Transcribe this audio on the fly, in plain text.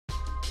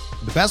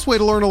The best way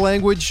to learn a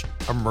language?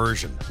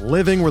 Immersion.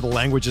 Living where the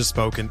language is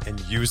spoken and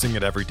using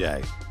it every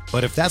day.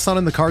 But if that's not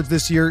in the cards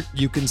this year,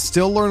 you can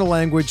still learn a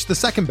language the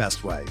second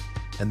best way,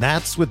 and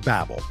that's with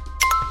Babbel.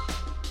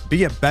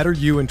 Be a better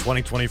you in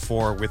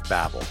 2024 with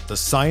Babbel, the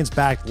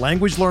science-backed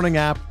language learning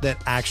app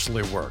that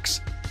actually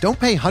works. Don't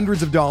pay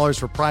hundreds of dollars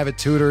for private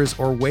tutors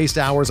or waste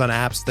hours on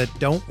apps that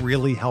don't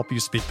really help you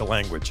speak the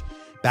language.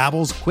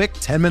 Babbel's quick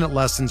 10-minute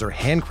lessons are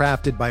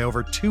handcrafted by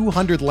over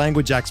 200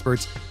 language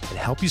experts and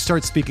help you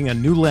start speaking a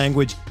new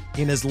language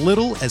in as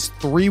little as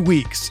 3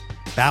 weeks.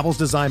 Babbel's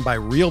designed by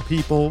real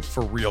people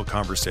for real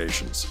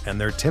conversations,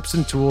 and their tips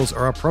and tools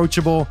are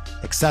approachable,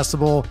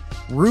 accessible,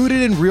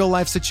 rooted in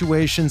real-life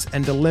situations,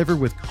 and delivered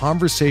with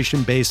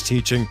conversation-based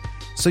teaching,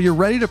 so you're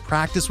ready to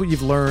practice what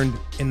you've learned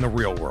in the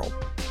real world.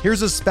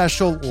 Here's a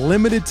special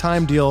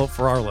limited-time deal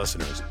for our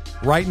listeners.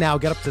 Right now,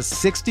 get up to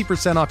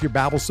 60% off your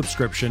Babbel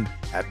subscription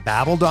at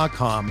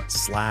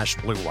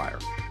babbel.com/Blue Wire.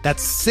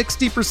 That's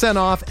 60%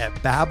 off at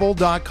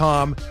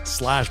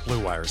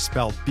babbel.com/Blue Wire,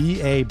 spelled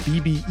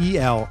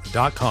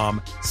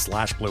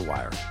BABBEL.com/Blue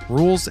Wire.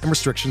 Rules and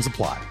restrictions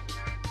apply.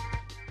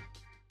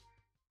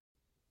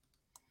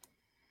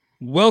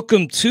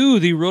 Welcome to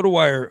the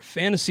RotoWire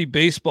Fantasy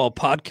Baseball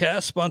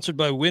Podcast, sponsored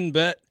by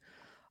WynnBET.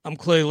 I'm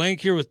Clay Link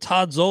here with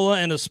Todd Zola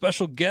and a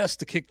special guest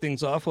to kick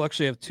things off. We'll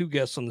actually have two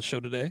guests on the show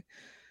today.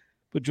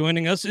 But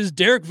joining us is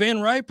Derek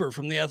VanRiper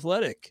from The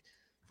Athletic,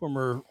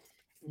 former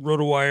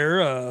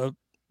RotoWire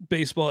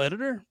baseball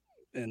editor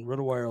and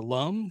RotoWire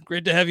alum.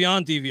 Great to have you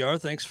on, DVR.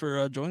 Thanks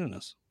for joining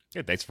us.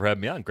 Hey, thanks for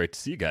having me on. Great to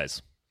see you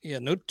guys. Yeah,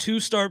 no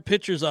two-start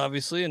pitchers,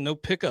 obviously, and no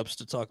pickups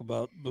to talk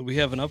about, but we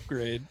have an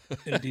upgrade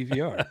in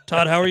DVR.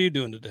 Todd, how are you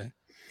doing today?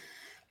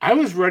 I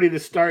was ready to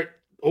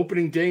start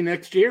opening day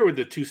next year with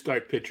the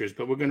two-start pitchers,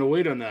 but we're going to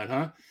wait on that,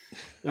 huh?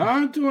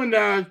 I'm doing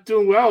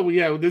well.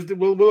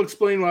 We'll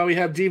explain why we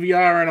have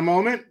DVR in a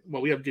moment.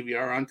 Well, we have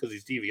DVR on because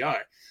he's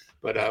DVR,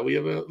 but we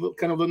have a little,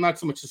 kind of not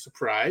so much a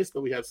surprise,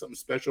 but we have something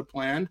special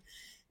planned,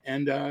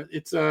 and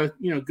it's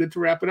good to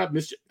wrap it up.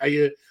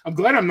 I'm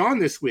glad I'm on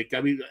this week.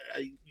 I mean,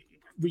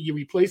 you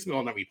replaced me.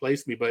 Well, not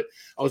replaced me, but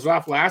I was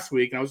off last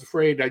week, and I was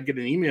afraid I'd get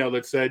an email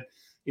that said,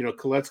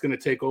 Colette's going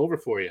to take over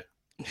for you.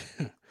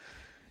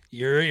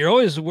 You're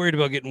always worried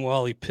about getting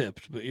Wally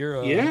pipped, but you're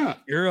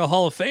a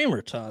Hall of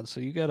Famer, Todd. So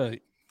you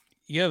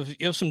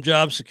have some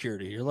job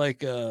security. You're like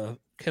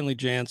Kenley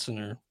Jansen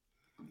or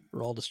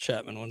Aroldis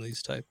Chapman, one of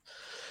these type.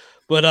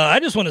 But I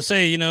just want to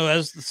say,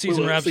 as the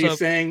season wraps up,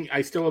 saying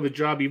I still have a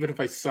job even if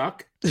I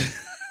suck.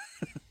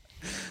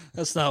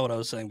 That's not what I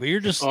was saying. But you're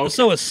just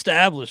so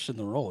established in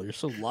the role. You're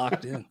so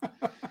locked in.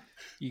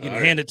 You can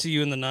hand it to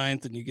you in the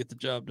ninth, and you get the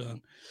job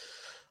done.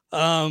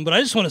 But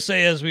I just want to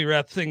say, as we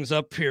wrap things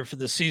up here for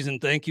this season,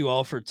 thank you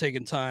all for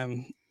taking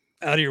time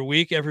out of your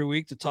week every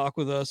week to talk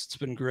with us. It's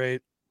been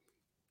great.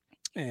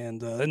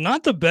 And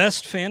not the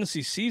best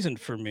fantasy season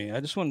for me. I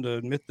just wanted to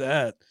admit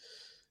that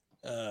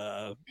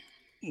and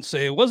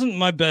say it wasn't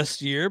my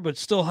best year, but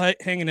still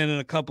hanging in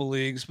a couple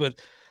leagues. But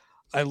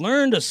I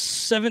learned a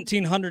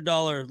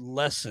 $1,700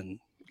 lesson,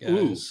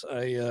 guys. Ooh.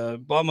 I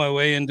bought my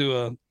way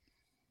into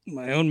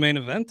my own main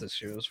event this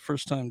year. It was a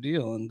first-time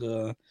deal,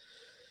 and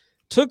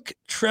took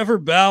Trevor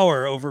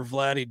Bauer over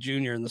Vladdy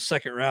Jr. in the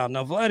second round.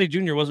 Now, Vladdy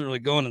Jr. wasn't really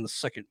going in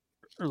the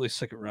early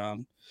second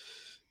round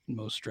in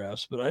most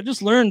drafts, but I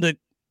just learned that,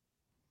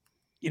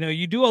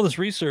 you do all this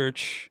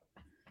research,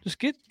 just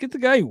get the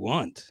guy you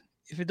want.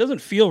 If it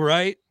doesn't feel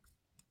right,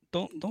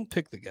 don't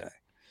pick the guy.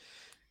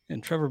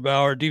 And Trevor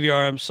Bauer,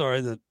 DVR, I'm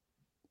sorry that,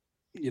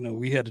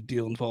 we had a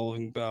deal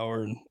involving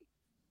Bauer, and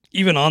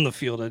even on the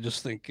field, I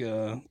just think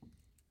it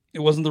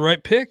wasn't the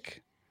right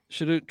pick.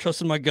 Should have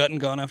trusted my gut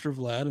and gone after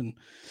Vlad. And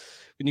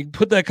when you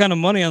put that kind of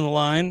money on the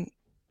line,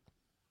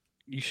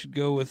 you should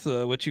go with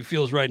what you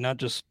feel is right, not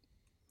just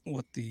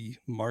what the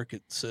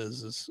market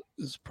says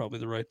is probably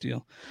the right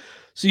deal.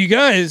 So you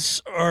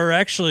guys are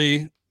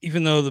actually,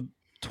 even though the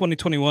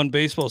 2021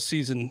 baseball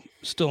season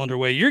is still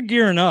underway, you're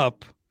gearing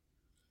up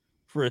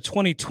for a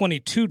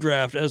 2022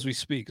 draft as we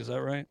speak. Is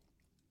that right?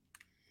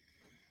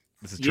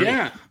 This is true.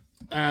 Yeah.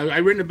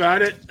 I've written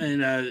about it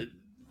and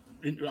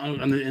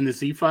in the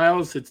Z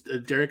files. It's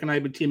Derek and I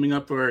have been teaming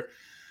up for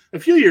a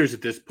few years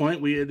at this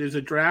point. There's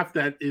a draft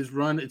that is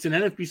run. It's an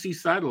NFBC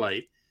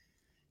satellite,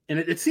 and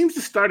it seems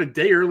to start a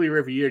day earlier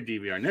every year.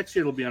 DVR next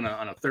year it'll be on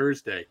a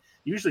Thursday.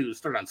 Usually it would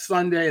start on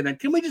Sunday, and then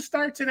can we just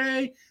start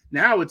today?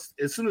 Now it's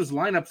as soon as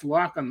lineups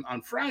lock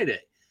on Friday.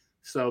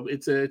 So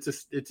it's an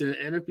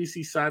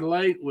NFBC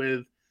satellite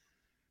with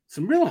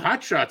some real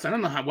hot shots. I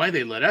don't know why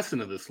they let us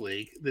into this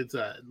league. It's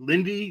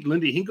Lindy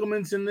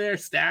Hinkleman's in there.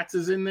 Stats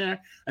is in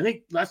there. I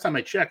think last time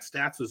I checked,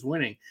 Stats was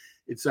winning.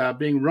 It's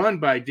being run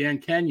by Dan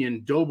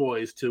Kenyon,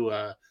 Doughboys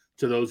to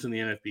those in the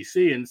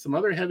NFBC, and some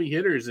other heavy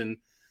hitters. And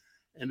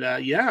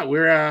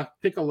we're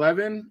pick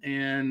 11,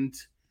 and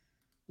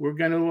we're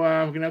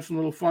gonna have some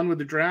little fun with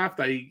the draft.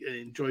 I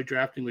enjoy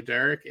drafting with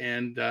Derek,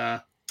 and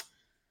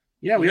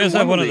we guys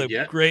have one of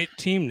the great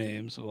team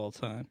names of all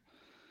time.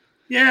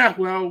 Yeah,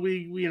 well,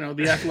 we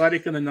the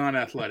athletic and the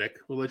non-athletic.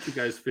 We'll let you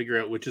guys figure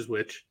out which is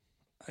which.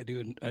 I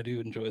do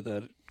enjoy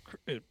that.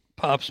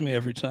 pops me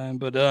every time.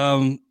 But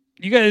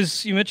you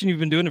guys, you mentioned you've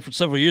been doing it for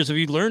several years. Have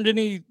you learned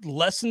any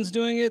lessons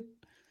doing it?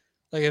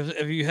 Like,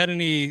 have you had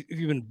any? Have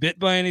you been bit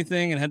by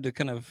anything and had to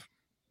kind of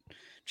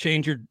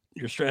change your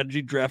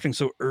strategy drafting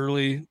so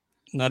early?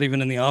 Not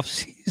even in the off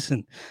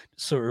season,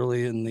 so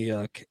early in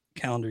the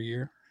calendar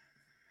year.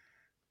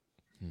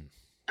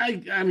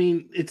 I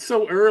mean, it's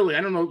so early.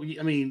 I don't know.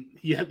 I mean,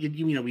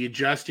 we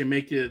adjust. You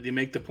make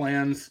the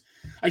plans.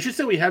 I should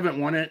say we haven't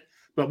won it,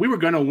 but we were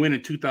going to win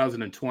in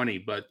 2020,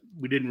 but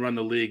we didn't run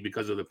the league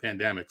because of the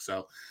pandemic.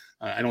 So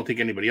I don't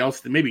think anybody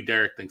else. Maybe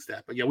Derek thinks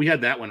that, but yeah, we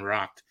had that one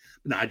rocked.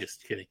 No, I'm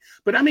just kidding.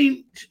 But I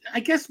mean, I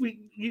guess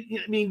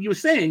you were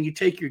saying you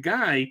take your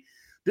guy.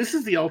 This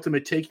is the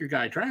ultimate take your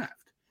guy draft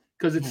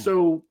because it's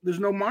there's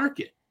no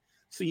market,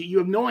 so you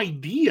have no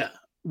idea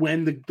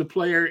when the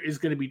player is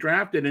going to be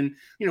drafted. And,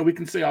 we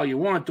can say all you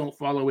want, don't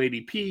follow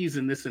ADPs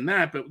and this and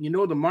that, but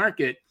the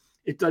market,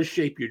 it does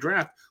shape your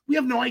draft. We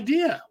have no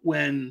idea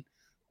when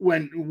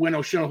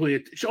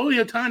Shohei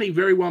Ohtani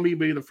very well may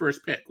be the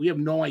first pick. We have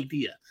no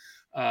idea.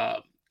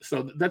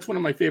 So that's one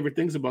of my favorite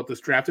things about this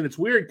draft. And it's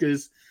weird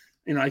because,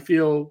 I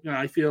feel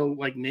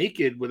like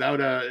naked without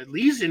at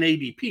least an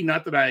ADP,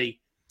 not that I,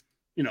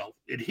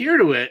 adhere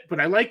to it, but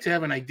I like to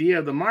have an idea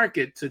of the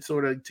market to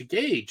sort of to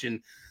gauge.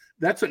 And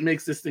that's what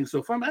makes this thing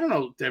so fun. I don't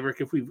know,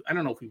 Derek, I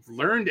don't know if we've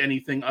learned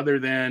anything other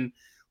than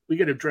we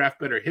got to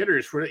draft better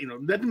hitters for it.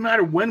 It doesn't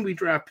matter when we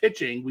draft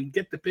pitching, we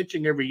get the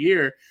pitching every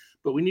year,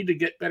 but we need to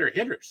get better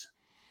hitters.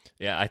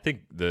 Yeah, I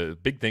think the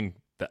big thing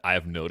that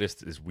I've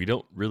noticed is we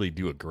don't really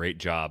do a great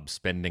job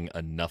spending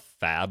enough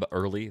fab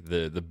early.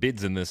 The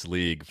bids in this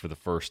league for the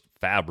first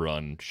fab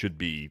run should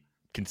be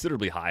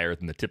considerably higher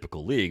than the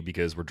typical league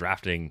because we're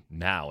drafting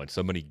now, and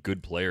so many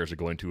good players are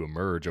going to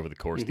emerge over the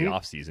course of the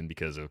offseason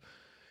because of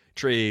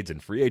trades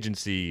and free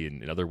agency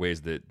and other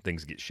ways that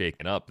things get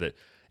shaken up, that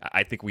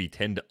I think we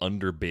tend to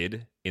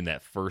underbid in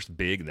that first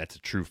big, and that's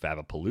a true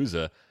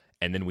Fabapalooza,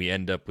 and then we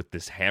end up with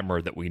this hammer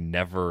that we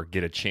never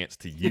get a chance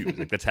to use.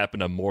 Like, that's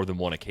happened on more than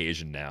one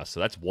occasion now. So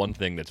that's one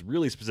thing that's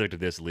really specific to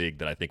this league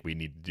that I think we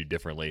need to do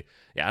differently.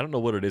 Yeah, I don't know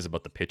what it is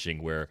about the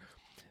pitching where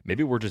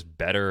maybe we're just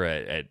better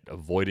at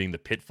avoiding the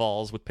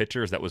pitfalls with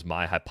pitchers. That was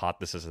my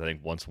hypothesis, I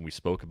think, once when we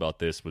spoke about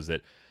this, was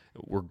that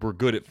we're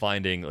good at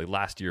finding, like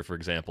last year, for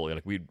example,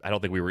 I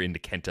don't think we were into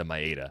Kenta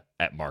Maeda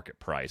at market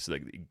price.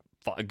 Like,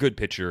 a good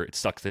pitcher, it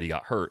sucks that he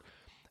got hurt.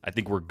 I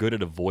think we're good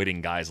at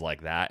avoiding guys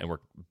like that, and we're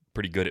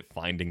pretty good at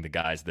finding the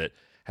guys that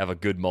have a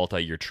good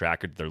multi-year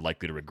tracker that they're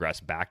likely to regress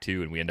back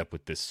to, and we end up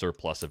with this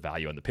surplus of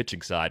value on the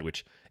pitching side,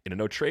 which in a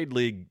no-trade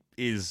league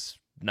is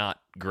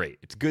not great.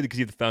 It's good because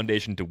you have the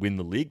foundation to win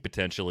the league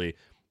potentially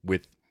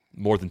with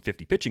more than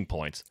 50 pitching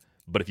points,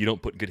 but if you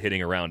don't put good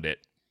hitting around it,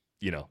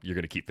 you're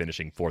going to keep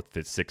finishing 4th,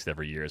 5th, 6th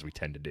every year, as we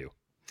tend to do.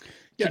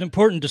 It's an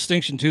important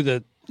distinction too,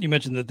 that you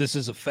mentioned that this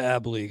is a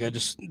fab league.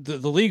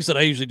 The leagues that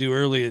I usually do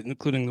early,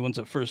 including the ones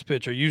at first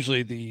pitch, are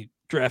usually the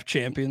draft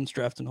champions,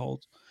 draft and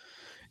holds.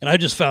 And I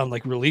just found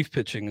like relief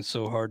pitching is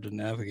so hard to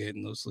navigate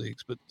in those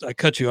leagues. But I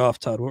cut you off,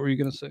 Todd. What were you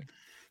going to say?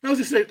 I was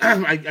just saying,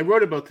 I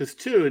wrote about this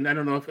too, and I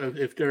don't know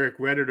if Derek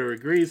read it or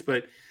agrees,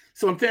 but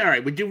so I'm thinking, all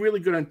right, we do really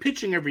good on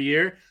pitching every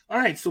year. All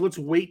right, so let's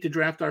wait to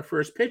draft our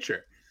first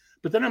pitcher.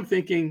 But then I'm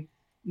thinking,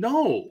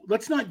 no,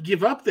 let's not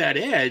give up that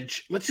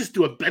edge. Let's just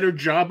do a better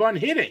job on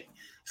hitting.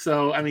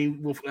 So,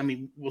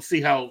 we'll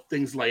see how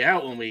things lay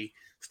out when we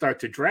start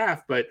to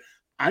draft, but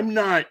I'm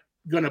not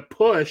going to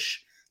push.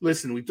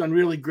 Listen, we've done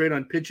really great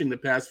on pitching the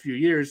past few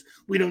years.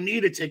 We don't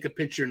need to take a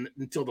pitcher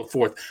until the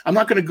 4th. I'm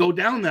not going to go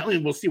down that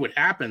lane. We'll see what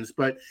happens,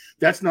 but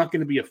that's not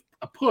going to be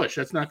a push.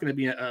 That's not going to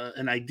be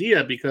an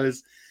idea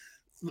because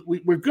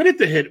we're good at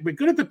the hit. We're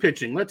good at the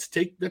pitching. Let's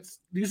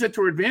use it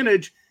to our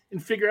advantage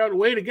and figure out a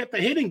way to get the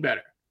hitting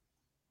better.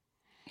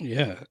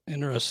 Yeah,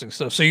 interesting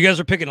stuff. So you guys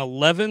are picking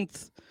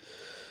 11th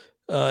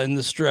in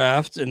this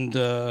draft, and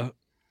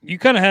you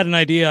kind of had an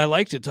idea. I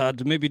liked it, Todd,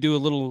 to maybe do a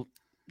little,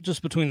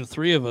 just between the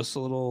three of us, a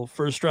little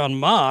first-round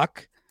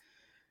mock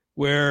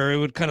where it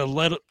would kind of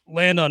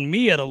land on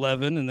me at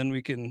 11, and then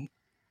we can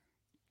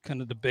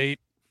kind of debate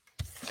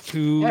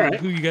who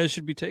you guys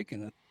should be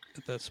taking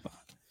at that spot.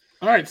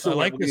 All right, so I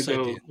like this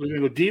idea. We're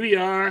going to go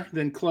DVR,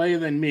 then Clay,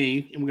 then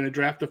me, and we're going to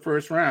draft the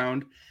first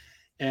round.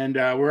 And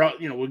we're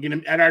out, we're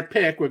going to, at our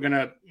pick, we're going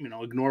to,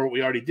 ignore what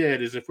we already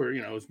did as if we're,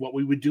 is what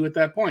we would do at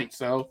that point.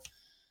 So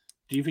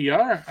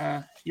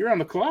DVR, you're on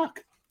the clock.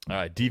 All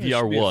right,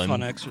 DVR one.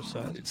 Fun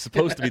exercise. It's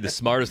supposed to be the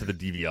smartest of the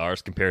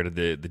DVRs compared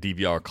to the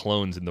DVR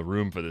clones in the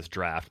room for this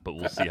draft, but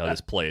we'll see how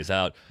this plays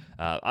out.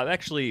 I'm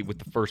actually, with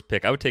the first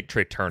pick, I would take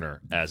Trey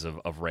Turner as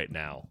of right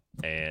now.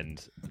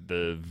 And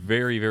the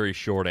very, very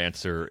short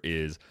answer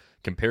is,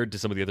 compared to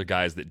some of the other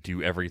guys that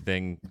do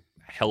everything,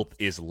 health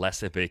is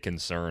less of a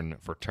concern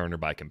for Turner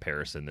by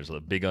comparison. There's a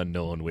big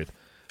unknown with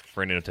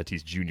Fernando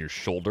Tatis Jr.'s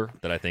shoulder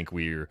that I think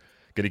we're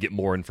going to get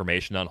more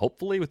information on,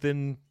 hopefully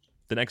within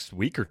the next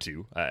week or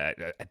two.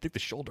 I think the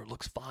shoulder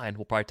looks fine.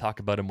 We'll probably talk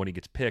about him when he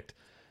gets picked.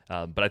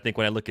 But I think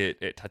when I look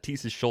at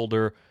Tatis's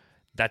shoulder,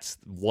 that's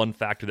one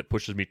factor that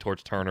pushes me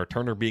towards Turner.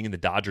 Turner being in the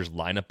Dodgers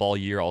lineup all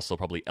year also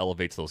probably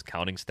elevates those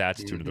counting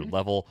stats to another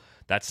level.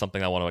 That's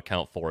something I want to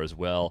account for as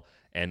well.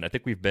 And I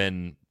think we've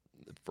been,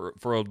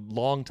 for a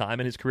long time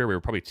in his career, we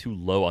were probably too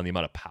low on the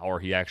amount of power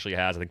he actually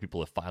has. I think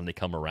people have finally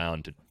come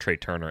around to Trey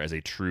Turner as a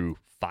true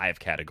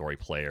 5-category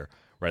player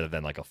rather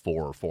than like a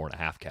 4 or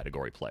 4.5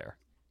 category player.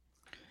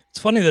 It's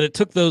funny that it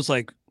took those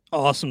like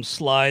awesome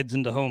slides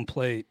into home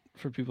plate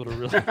for people to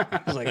realize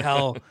like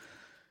how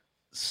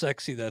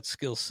sexy that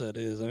skill set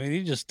is. I mean,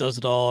 he just does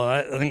it all.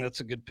 I think that's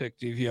a good pick,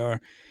 DVR.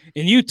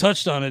 And you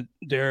touched on it,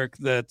 Derek,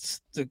 that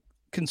the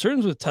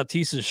concerns with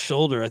Tatis's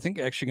shoulder, I think,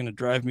 actually going to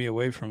drive me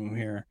away from him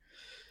here.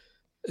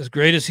 As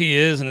great as he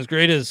is and as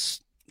great as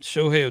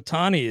Shohei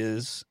Ohtani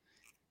is,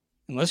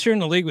 unless you're in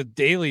the league with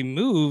daily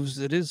moves,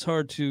 it is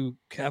hard to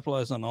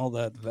capitalize on all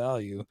that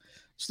value.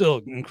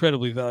 Still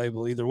incredibly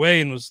valuable either way,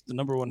 and was the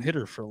number one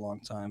hitter for a long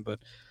time. But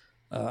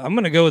I'm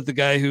going to go with the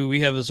guy who we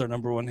have as our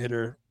number one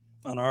hitter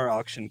on our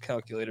auction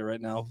calculator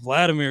right now,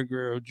 Vladimir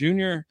Guerrero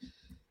Jr.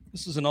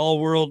 This is an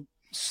all-world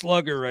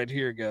slugger right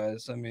here,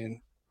 guys. I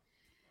mean,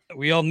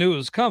 we all knew it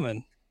was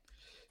coming,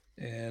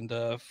 and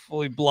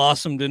fully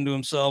blossomed into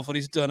himself. What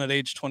he's done at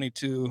age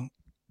 22,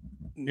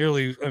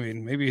 nearly. I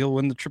mean, maybe he'll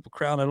win the Triple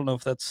Crown. I don't know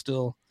if that's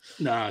still.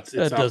 No, it's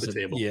off the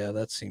table. Yeah,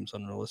 that seems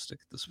unrealistic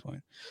at this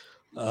point.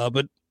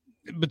 But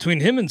between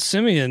him and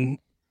Simeon,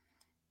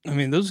 I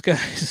mean, those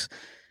guys,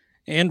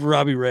 and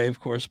Robbie Ray,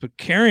 of course, but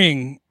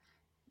carrying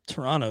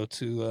Toronto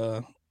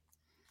to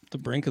the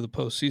brink of the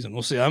postseason.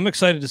 We'll see. I'm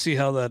excited to see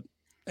how that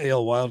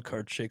AL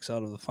wildcard shakes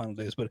out of the final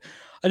days, but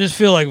I just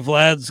feel like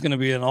Vlad's going to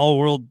be an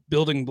all-world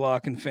building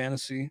block in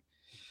fantasy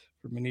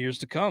for many years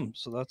to come.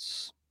 So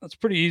that's a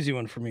pretty easy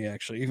one for me,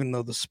 actually, even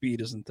though the speed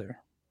isn't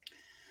there.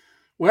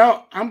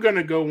 Well, I'm going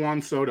to go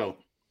Juan Soto.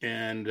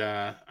 And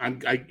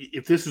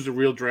if this is a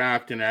real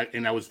draft and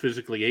I was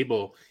physically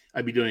able,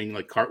 I'd be doing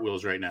like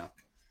cartwheels right now.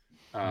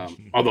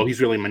 Although he's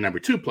really my number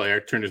 2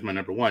 player, Turner's my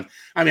number 1.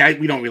 I mean,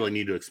 we don't really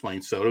need to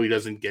explain Soto. He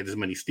doesn't get as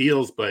many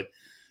steals, but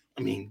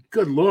I mean,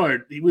 good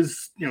Lord, he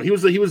was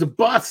a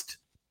bust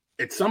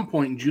at some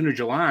point in June or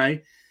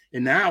July,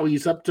 and now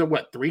he's up to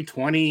what,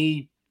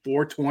 320,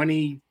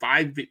 420,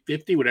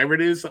 550, whatever it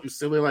is, something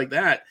silly like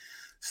that.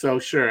 So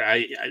sure,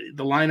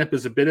 the lineup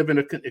is a bit of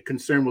a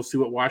concern. We'll see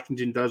what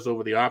Washington does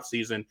over the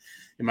offseason.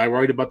 Am I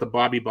worried about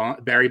the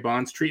Barry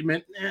Bonds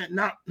treatment?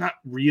 Not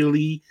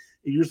really.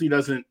 It usually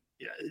doesn't.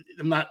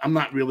 I'm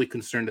not really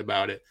concerned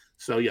about it.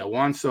 So yeah,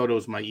 Juan Soto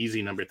is my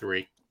easy number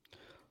 3.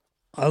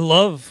 I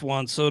love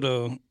Juan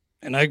Soto,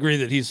 and I agree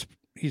that he's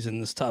in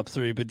this top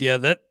 3. But yeah,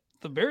 the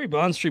Barry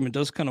Bonds treatment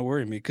does kind of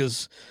worry me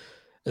because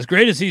as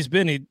great as he's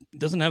been, he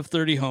doesn't have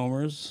 30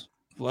 homers.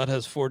 Vlad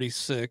has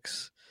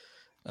 46.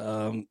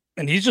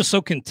 And he's just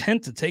so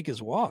content to take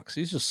his walks.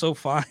 He's just so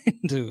fine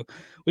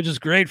which is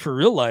great for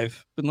real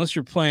life, unless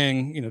you're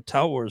playing,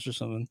 Tout Wars or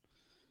something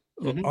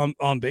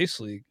on base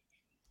league.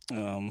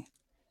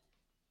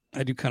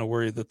 I do kind of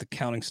worry that the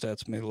counting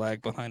stats may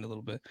lag behind a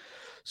little bit.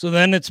 So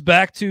then it's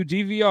back to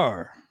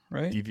DVR,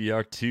 right?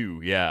 DVR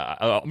 2, yeah.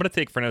 I'm going to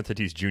take Fernando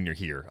Tatis Jr.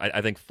 here.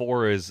 I think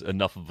 4 is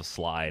enough of a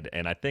slide,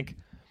 and I think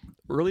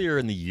earlier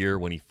in the year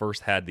when he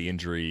first had the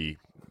injury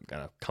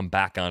kind of come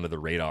back onto the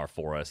radar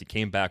for us, he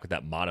came back with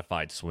that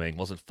modified swing,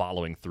 wasn't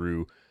following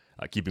through,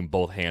 keeping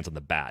both hands on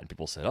the bat. And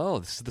people said, oh,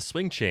 this is the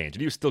swing change.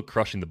 And he was still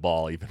crushing the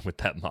ball even with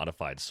that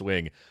modified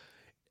swing.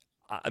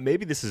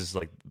 Maybe this is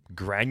like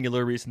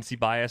granular recency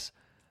bias.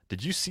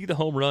 Did you see the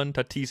home run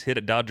Tatis hit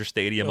at Dodger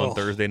Stadium on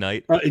Thursday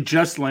night? It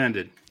just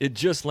landed.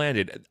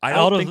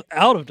 Out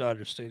of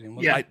Dodger Stadium.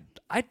 Yeah.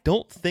 I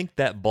don't think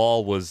that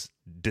ball was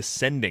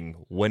descending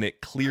when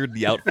it cleared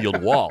the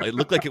outfield wall. It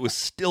looked like it was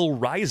still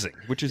rising,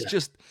 which is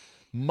just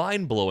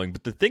mind-blowing.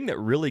 But the thing that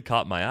really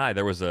caught my eye,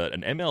 there was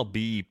an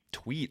MLB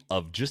tweet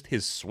of just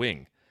his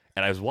swing,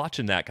 and I was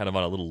watching that kind of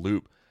on a little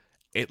loop.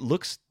 It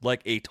looks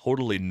like a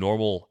totally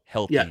normal,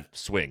 healthy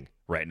swing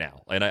right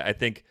now. And I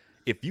think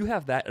if you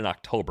have that in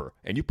October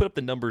and you put up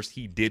the numbers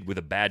he did with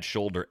a bad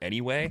shoulder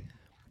anyway,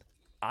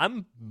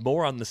 I'm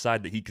more on the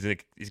side that he's going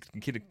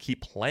to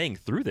keep playing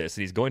through this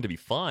and he's going to be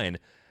fine.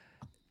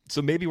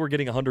 So maybe we're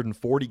getting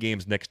 140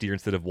 games next year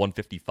instead of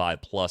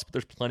 155 plus, but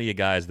there's plenty of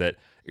guys that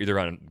either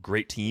on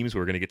great teams who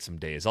are going to get some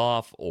days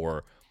off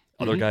or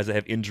other guys that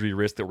have injury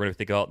risk that we're going to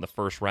think about in the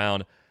first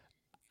round.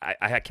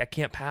 I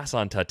can't pass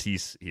on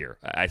Tatis here.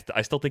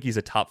 I still think he's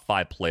a top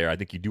 5 player. I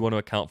think you do want to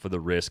account for the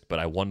risk, but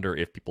I wonder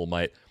if people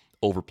might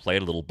overplay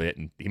it a little bit,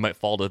 and he might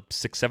fall to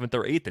 6th, 7th,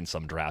 or 8th in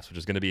some drafts, which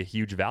is going to be a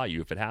huge value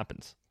if it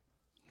happens.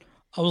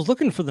 I was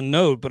looking for the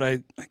note, but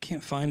I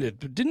can't find it.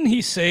 But didn't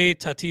he say,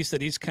 Tatis,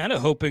 that he's kind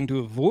of hoping to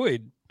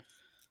avoid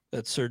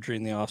that surgery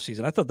in the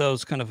offseason? I thought that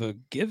was kind of a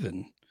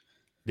given.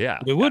 Yeah.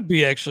 But it would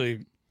be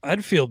actually,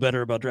 I'd feel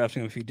better about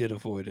drafting him if he did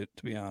avoid it,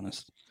 to be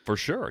honest. For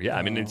sure, yeah.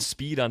 I mean, it's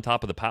speed on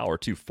top of the power,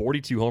 too.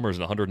 42 homers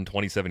in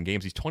 127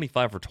 games. He's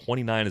 25 for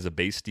 29 as a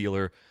base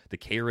stealer. The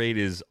K rate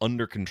is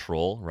under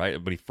control, right?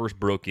 When he first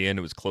broke in,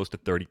 it was close to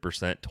 30%.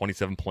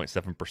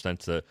 27.7%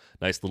 is a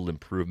nice little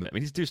improvement. I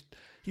mean,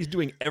 he's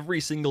doing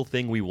every single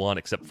thing we want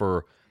except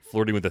for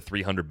flirting with a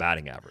 300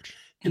 batting average.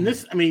 And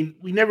this, I mean,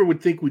 we never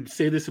would think we'd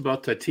say this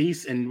about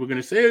Tatis, and we're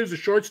going to say there's a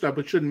shortstop,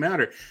 it shouldn't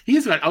matter.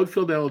 He's got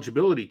outfield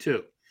eligibility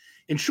too.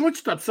 And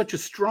shortstop's such a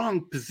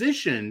strong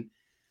position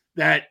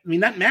that, I mean,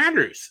 that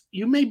matters.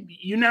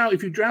 Now,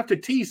 if you draft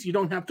Tatis, you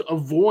don't have to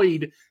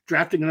avoid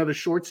drafting another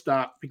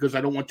shortstop because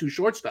I don't want two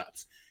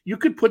shortstops. You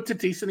could put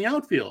Tatis in the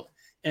outfield.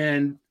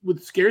 And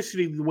with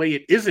scarcity the way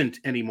it isn't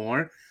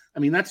anymore, I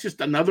mean, that's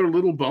just another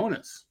little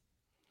bonus.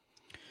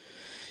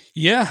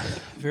 Yeah,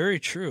 very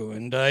true.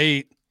 And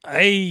I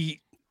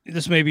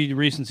this may be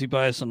recency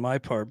bias on my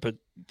part, but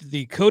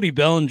the Cody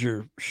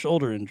Bellinger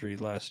shoulder injury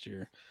last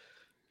year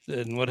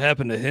and what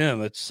happened to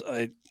him,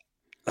 I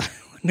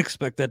wouldn't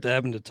expect that to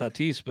happen to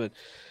Tatis, but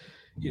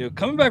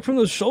coming back from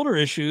those shoulder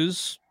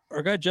issues,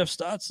 our guy Jeff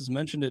Stotts has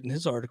mentioned it in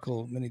his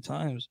article many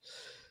times.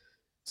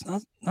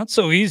 It's not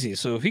so easy.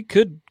 So if he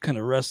could kind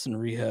of rest and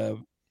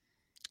rehab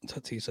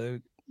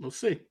Tatis, we'll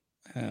see.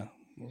 Yeah,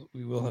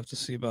 we will have to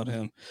see about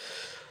him.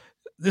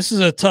 This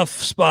is a tough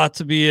spot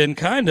to be in,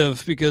 kind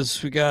of,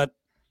 because we got,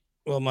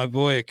 my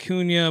boy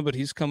Acuna, but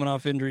he's coming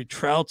off injury.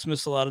 Trout's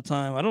missed a lot of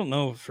time. I don't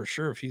know for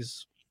sure if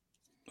he's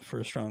a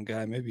first-round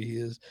guy. Maybe he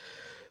is.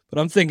 But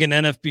I'm thinking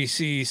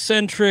NFBC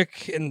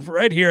centric. And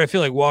right here, I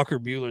feel like Walker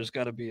Buehler's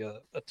got to be a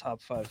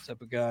top 5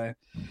 type of guy,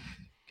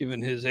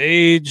 given his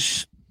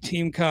age,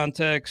 team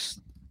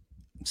context,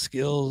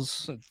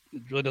 skills.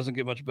 It really doesn't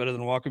get much better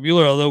than Walker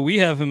Buehler, although we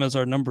have him as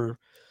our number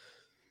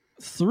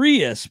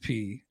 3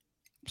 SP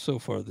so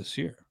far this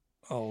year.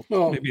 I'll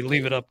maybe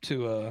leave it up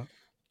to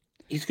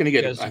he's going to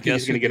get. I think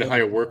he's going to get a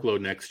higher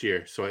workload next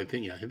year. So I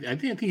think, I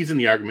think he's in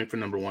the argument for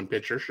number 1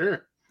 pitcher.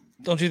 Sure.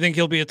 Don't you think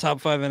he'll be a top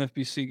 5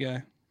 NFBC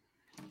guy?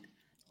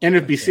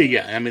 NFBC,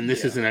 yeah. I mean,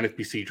 this is an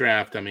NFBC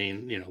draft. I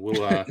mean,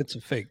 we'll. It's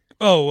a fake.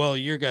 Oh well,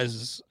 your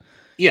guys.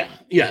 Yeah.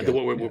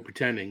 What we're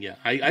pretending. Yeah,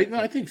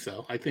 I think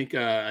so. I think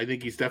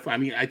he's definitely. I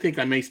mean, I think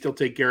I may still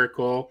take Garrett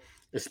Cole,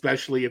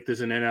 especially if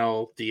there's an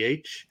NL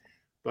DH.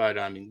 But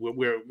I mean,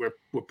 we're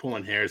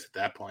pulling hairs at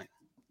that point.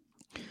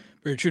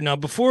 Very true. Now,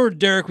 before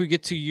Derek, we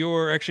get to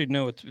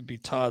it would be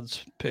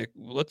Todd's pick.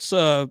 Let's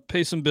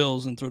pay some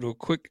bills and throw to a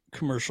quick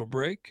commercial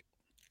break.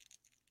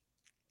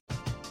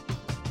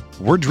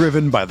 We're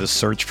driven by the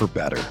search for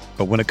better.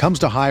 But when it comes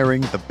to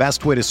hiring, the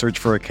best way to search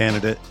for a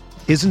candidate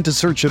isn't to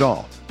search at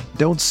all.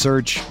 Don't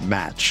search,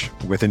 match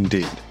with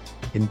Indeed.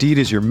 Indeed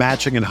is your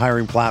matching and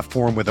hiring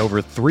platform with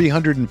over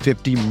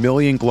 350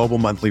 million global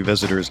monthly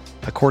visitors,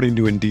 according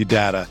to Indeed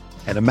data,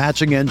 and a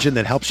matching engine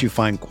that helps you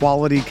find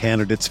quality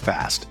candidates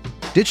fast.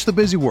 Ditch the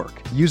busy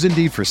work. Use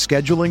Indeed for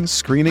scheduling,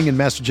 screening, and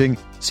messaging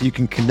so you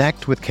can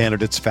connect with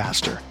candidates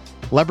faster.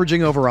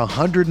 Leveraging over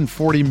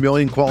 140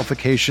 million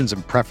qualifications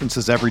and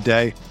preferences every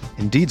day,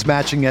 Indeed's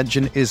matching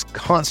engine is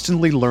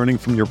constantly learning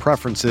from your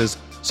preferences,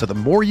 so the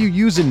more you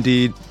use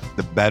Indeed,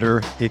 the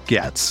better it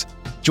gets.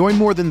 Join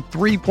more than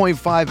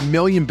 3.5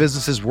 million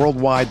businesses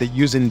worldwide that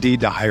use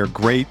Indeed to hire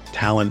great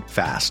talent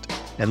fast.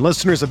 And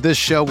listeners of this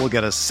show will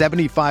get a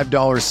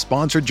 $75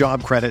 sponsored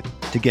job credit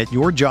to get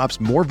your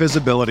jobs more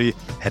visibility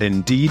at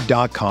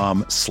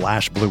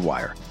Indeed.com/Blue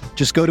Wire.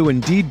 Just go to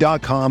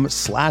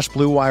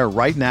Indeed.com/Blue Wire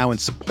right now and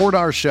support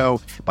our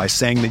show by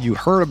saying that you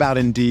heard about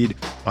Indeed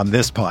on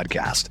this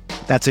podcast.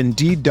 That's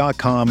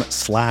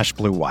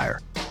Indeed.com/Blue Wire.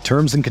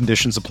 Terms and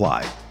conditions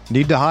apply.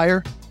 Need to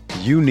hire?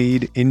 You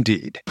need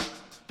Indeed.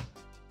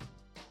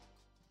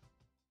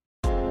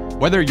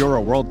 Whether you're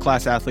a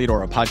world-class athlete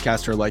or a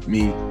podcaster like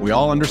me, we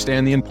all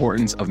understand the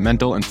importance of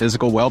mental and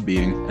physical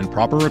well-being and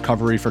proper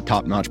recovery for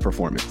top-notch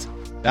performance.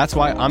 That's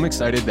why I'm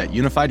excited that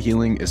Unified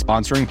Healing is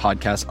sponsoring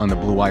podcasts on the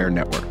Blue Wire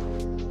Network.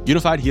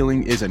 Unified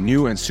Healing is a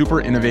new and super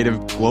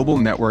innovative global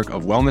network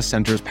of wellness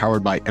centers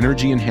powered by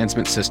Energy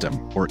Enhancement System,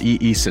 or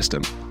EE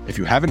System. If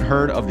you haven't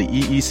heard of the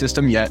EE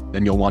System yet,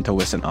 then you'll want to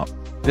listen up.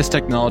 This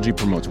technology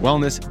promotes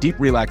wellness, deep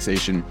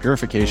relaxation,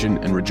 purification,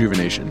 and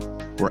rejuvenation.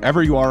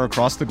 Wherever you are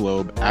across the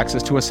globe,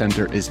 access to a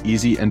center is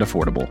easy and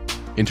affordable.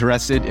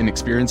 Interested in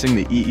experiencing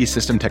the EE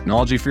System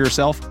technology for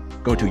yourself?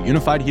 Go to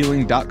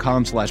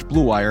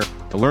unifiedhealing.com/Blue Wire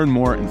to learn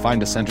more and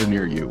find a center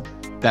near you.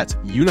 That's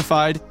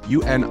unified,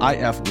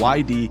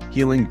 UNIFYD,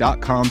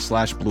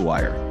 healing.com/Blue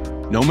Wire.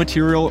 No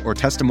material or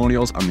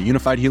testimonials on the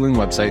Unified Healing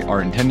website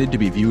are intended to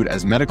be viewed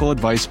as medical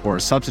advice or a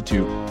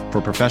substitute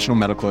for professional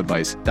medical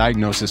advice,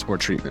 diagnosis, or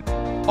treatment.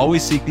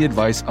 Always seek the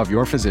advice of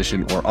your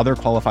physician or other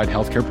qualified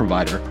healthcare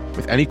provider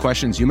with any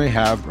questions you may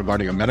have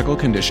regarding a medical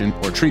condition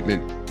or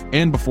treatment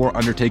and before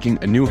undertaking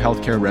a new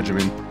healthcare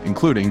regimen,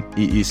 including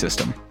EE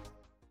System.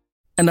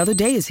 Another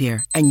day is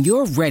here, and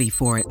you're ready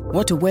for it.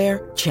 What to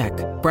wear? Check.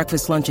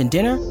 Breakfast, lunch, and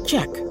dinner?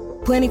 Check.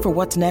 Planning for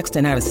what's next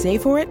and how to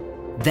save for it?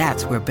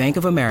 That's where Bank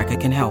of America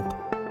can help.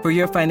 For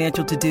your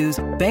financial to-dos,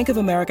 Bank of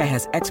America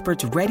has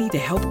experts ready to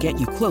help get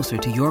you closer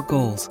to your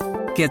goals.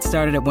 Get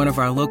started at one of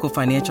our local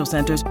financial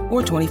centers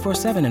or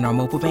 24/7 in our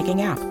mobile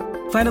banking app.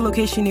 Find a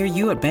location near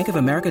you at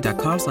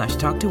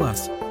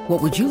bankofamerica.com/talktous.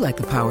 What would you like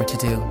the power to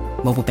do?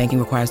 Mobile banking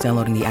requires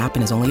downloading the app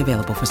and is only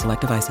available for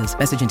select devices.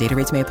 Message and data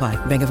rates may apply.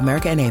 Bank of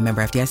America NA,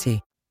 member FDIC.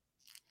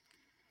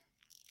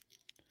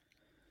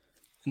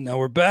 Now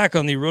we're back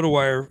on the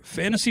RotoWire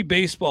Fantasy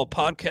Baseball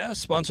podcast,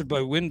 sponsored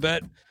by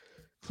WynnBET.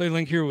 Clay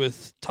Link here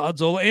with Todd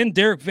Zola and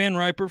Derek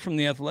VanRiper from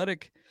The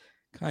Athletic,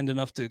 kind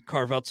enough to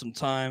carve out some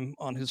time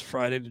on his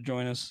Friday to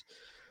join us.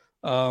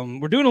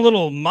 We're doing a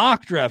little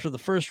mock draft of the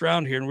first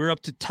round here, and we're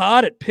up to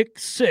Todd at pick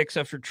 6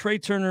 after Trey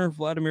Turner,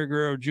 Vladimir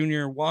Guerrero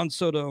Jr., Juan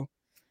Soto,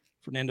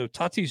 Fernando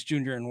Tatis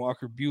Jr., and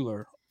Walker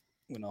Buehler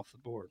went off the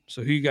board.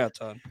 So who you got,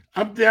 Todd?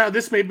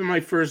 This may be my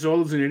first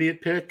Zola's an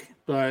idiot pick,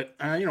 but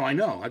I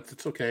know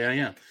it's okay. I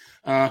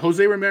am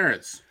Jose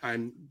Ramirez.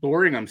 I'm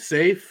boring. I'm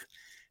safe,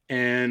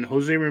 and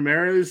Jose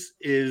Ramirez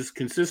is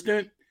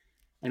consistent.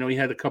 I know he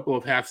had a couple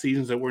of half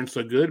seasons that weren't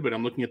so good, but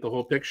I'm looking at the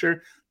whole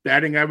picture.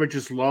 Batting average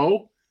is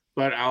low,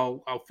 but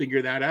I'll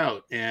figure that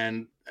out.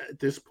 And at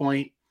this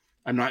point,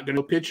 I'm not going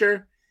to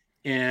pitcher,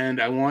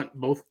 and I want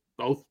both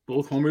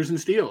homers and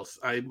steals.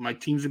 My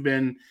teams have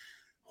been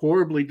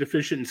horribly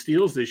deficient in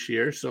steals this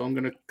year, so I'm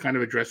going to kind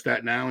of address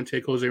that now and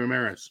take Jose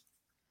Ramirez.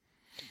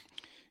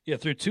 Yeah,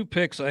 through 2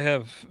 picks, I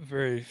have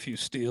very few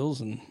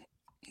steals, and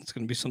it's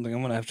going to be something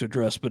I'm going to have to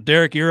address. But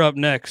Derek, you're up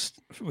next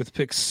with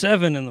pick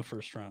 7 in the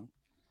first round.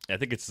 I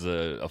think it's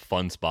a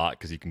fun spot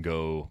because you can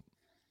go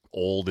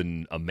old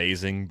and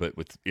amazing, but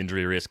with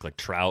injury risk like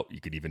Trout,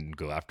 you could even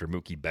go after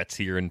Mookie Betts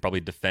here and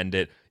probably defend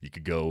it. You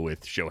could go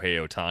with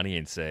Shohei Ohtani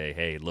and say,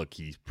 hey, look,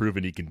 he's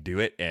proven he can do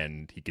it,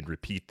 and he can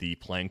repeat the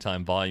playing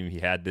time volume he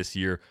had this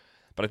year.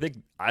 But I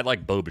think I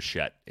like Bo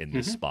Bichette in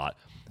this spot.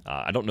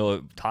 I don't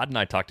know. Todd and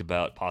I talked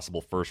about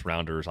possible first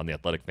rounders on the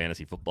Athletic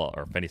Fantasy Football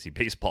or Fantasy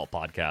Baseball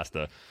podcast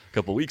a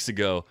couple weeks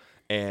ago,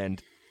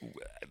 and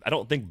I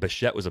don't think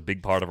Bichette was a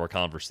big part of our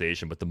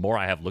conversation, but the more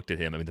I have looked at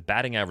him, I mean, the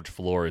batting average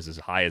floor is as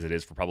high as it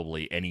is for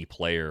probably any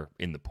player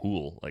in the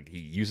pool. Like, he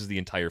uses the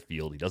entire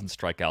field. He doesn't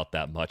strike out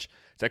that much.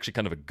 It's actually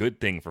kind of a good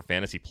thing for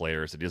fantasy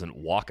players that he doesn't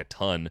walk a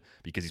ton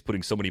because he's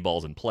putting so many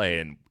balls in play.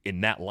 And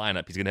in that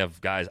lineup, he's going to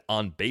have guys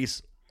on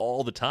base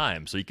all the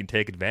time, so you can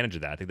take advantage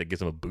of that. I think that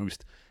gives him a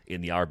boost in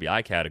the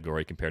RBI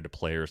category compared to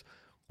players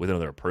with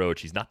another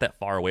approach. He's not that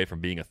far away from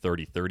being a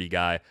 30-30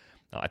 guy.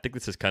 I think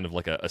this is kind of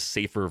like a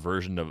safer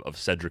version of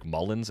Cedric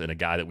Mullins, and a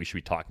guy that we should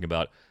be talking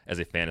about as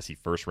a fantasy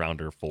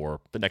first-rounder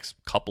for the next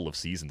couple of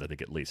seasons, I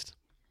think, at least.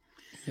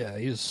 Yeah,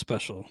 he's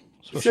special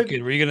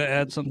kid. Were you going to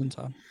add something,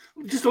 Tom?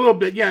 Just a little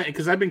bit, yeah,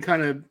 because I've been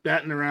kind of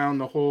batting around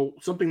the whole,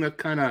 something that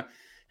kind of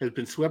has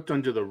been swept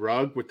under the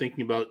rug. We're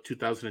thinking about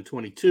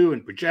 2022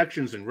 and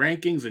projections and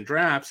rankings and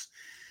drafts.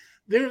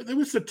 There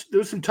was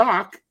some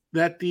talk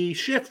that the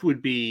shift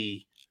would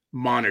be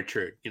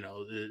monitored,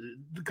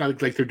 kind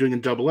of like they're doing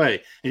in AA.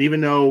 And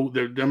even though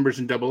the numbers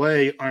in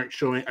AA are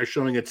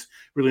showing it's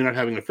really not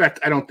having an effect,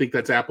 I don't think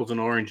that's apples and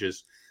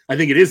oranges. I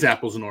think it is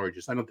apples and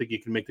oranges. I don't think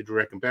you can make the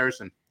direct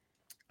comparison.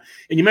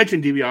 And you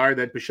mentioned DVR,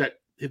 that Bichette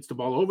hits the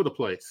ball over the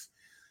place.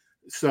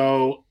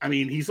 So, I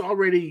mean, he's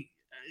already,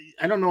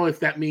 I don't know if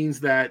that means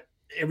that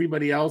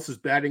everybody else's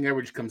batting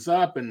average comes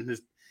up and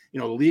his,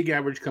 the league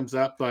average comes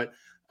up, but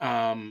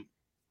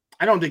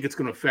I don't think it's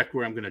going to affect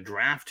where I'm going to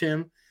draft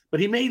him. But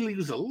he may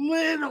lose a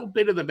little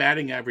bit of the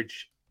batting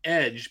average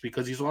edge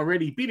because he's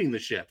already beating the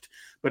shift.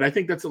 But I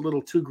think that's a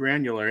little too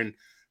granular. And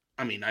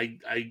I mean, I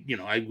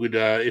would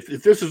if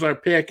this is our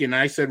pick and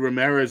I said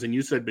Ramirez and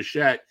you said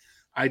Bichette,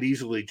 I'd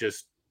easily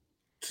just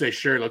say,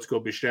 sure, let's go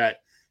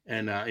Bichette,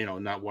 and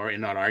not worry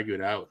and not argue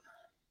it out.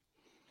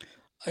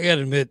 I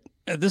gotta admit,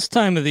 at this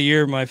time of the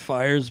year, my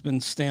fire's been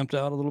stamped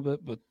out a little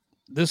bit, but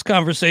this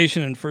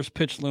conversation and first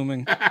pitch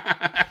looming,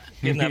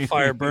 getting that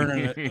fire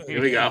burning.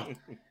 Here we go.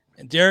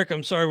 And Derek,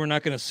 I'm sorry we're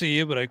not going to see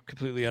you, but I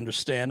completely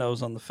understand. I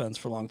was on the fence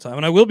for a long time.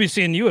 And I will be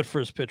seeing you at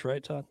first pitch,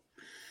 right, Todd?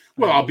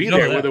 Well, I'll be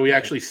there. Whether we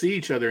actually see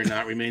each other or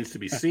not remains to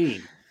be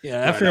seen. Yeah,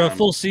 after a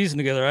full season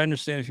together, I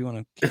understand if you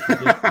want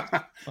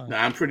to. No,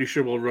 I'm pretty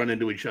sure we'll run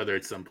into each other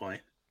at some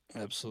point.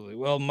 Absolutely.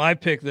 Well, my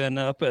pick then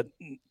up at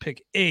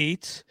pick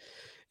 8.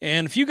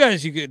 And if you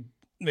guys you could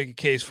make a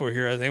case for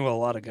here, I think, well, a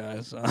lot of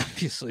guys,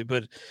 obviously.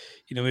 But,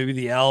 maybe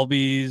the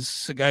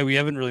Albies, a guy we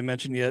haven't really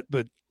mentioned yet,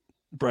 but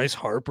Bryce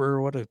Harper,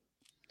 what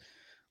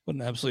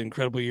an absolutely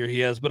incredible year he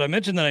has. But I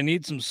mentioned that I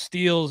need some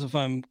steals if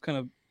I'm kind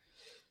of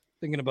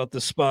thinking about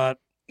this spot.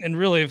 And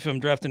really, if I'm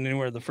drafting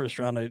anywhere in the first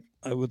round,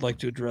 I would like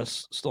to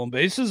address stolen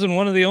bases. And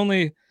one of the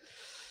only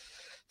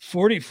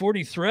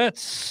 40-40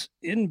 threats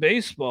in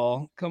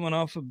baseball coming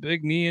off a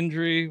big knee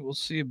injury. We'll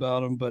see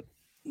about him. But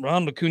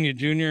Ron Acuna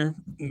Jr.,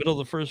 middle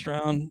of the first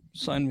round,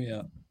 sign me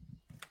up.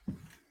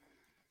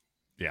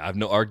 Yeah, I have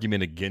no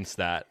argument against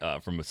that.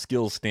 From a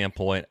skills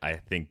standpoint, I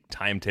think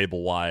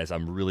timetable-wise,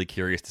 I'm really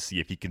curious to see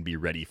if he can be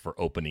ready for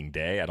opening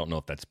day. I don't know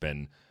if that's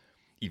been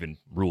even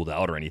ruled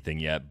out or anything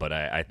yet, but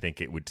I think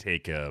it would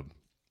take a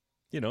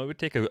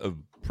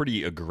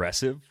pretty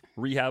aggressive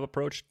rehab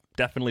approach.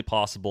 Definitely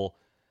possible,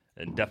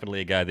 and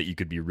definitely a guy that you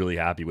could be really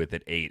happy with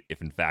at 8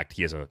 if, in fact,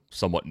 he has a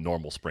somewhat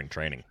normal spring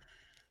training.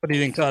 What do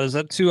you think, Todd? Is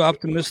that too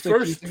optimistic?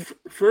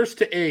 First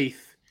to 8th.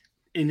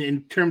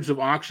 In terms of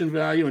auction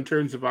value, in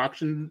terms of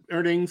auction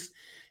earnings,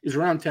 is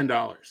around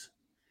 $10.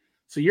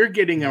 So you're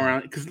getting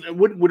around, because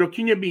would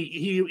Acuna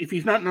be if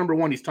he's not number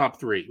 1, he's top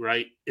 3,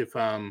 right? If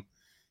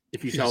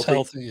he's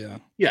healthy, yeah.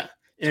 Yeah.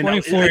 And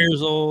 24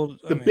 years old.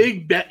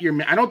 Big bet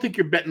I don't think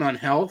you're betting on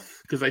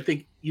health, because I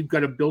think you've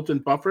got a built-in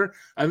buffer.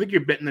 I think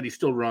you're betting that he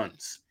still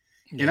runs.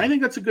 Yeah. And I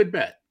think that's a good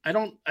bet. I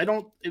don't,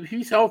 if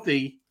he's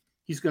healthy,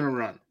 he's going to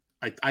run.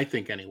 I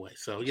think anyway.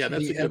 So yeah,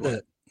 that's a good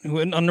one.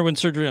 He underwent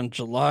surgery on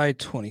July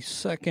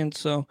 22nd.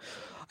 So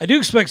I do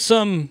expect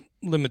some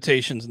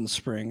limitations in the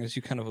spring, as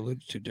you kind of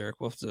alluded to, Derek.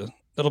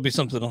 That'll be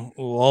something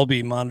we'll all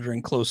be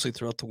monitoring closely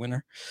throughout the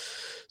winter.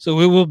 So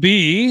it will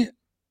be,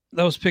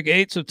 that was pick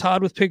 8. So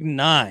Todd with pick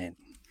 9.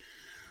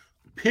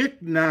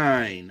 Pick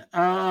 9.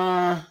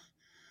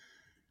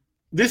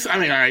 This, I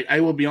mean, I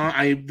will be on.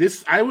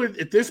 I would,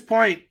 at this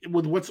point,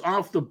 with what's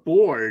off the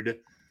board,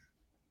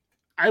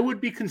 I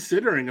would be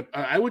considering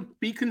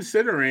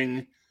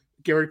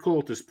Garrett Cole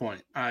at this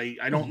point.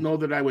 I don't know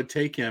that I would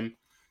take him.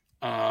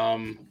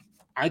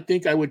 I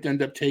think I would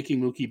end up taking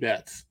Mookie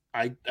Betts.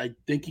 I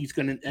think he's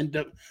going to end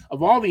up,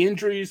 of all the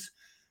injuries,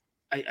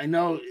 I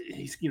know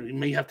he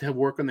may have to have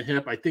work on the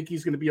hip. I think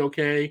he's going to be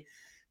okay.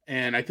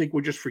 And I think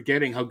we're just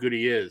forgetting how good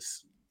he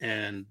is.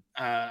 And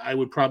I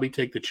would probably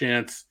take the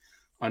chance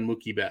on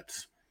Mookie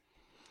Betts.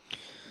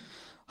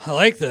 I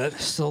like that.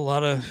 Still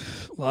a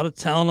lot of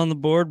talent on the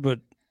board, but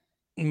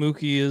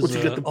Mookie is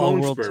you get the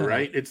bone spur, talent.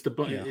 Right? It's the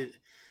bone.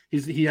 Yeah.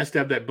 He has to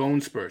have that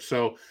bone spur.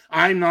 So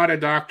I'm not a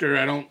doctor.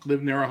 I don't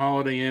live near a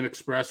Holiday Inn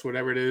Express,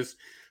 whatever it is.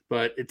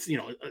 But it's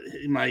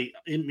my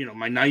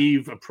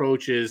naive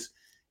approach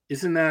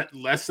isn't that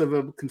less of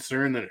a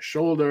concern than a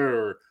shoulder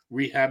or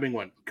rehabbing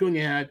what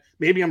Cunha had?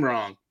 Maybe I'm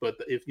wrong, but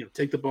if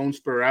take the bone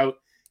spur out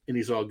and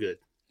he's all good.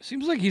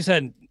 Seems like he's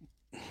had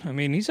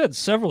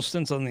several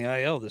stints on the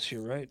IL this year,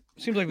 right?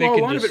 Seems like a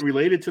lot of it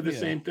related to the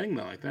same thing,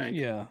 though. I think.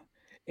 Yeah,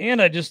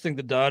 and I just think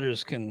the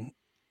Dodgers can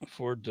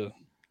afford to,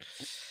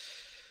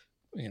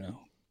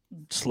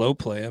 slow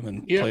play him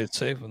and play it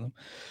safe with him.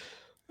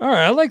 All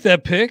right, I like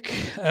that pick.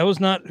 That was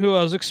not who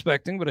I was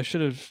expecting, but I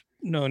should have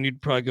known you'd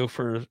probably go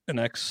for an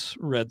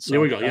ex-Red Sox. There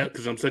we go. Yeah,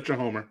 because I'm such a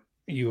homer.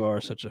 You are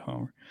such a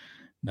homer.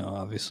 No,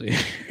 obviously,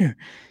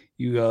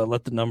 you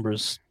let the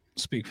numbers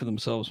speak for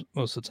themselves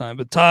most of the time.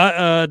 But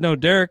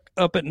Derek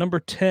up at number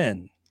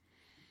 10.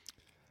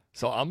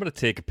 So I'm going to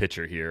take a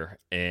pitcher here,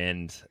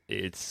 and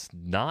it's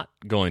not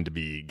going to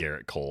be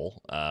Garrett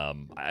Cole.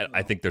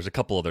 I think there's a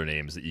couple other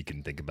names that you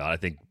can think about. I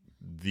think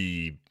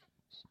the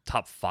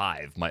top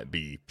 5 might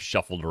be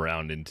shuffled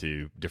around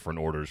into different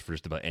orders for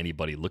just about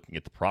anybody looking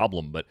at the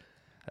problem. But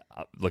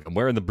look, I'm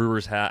wearing the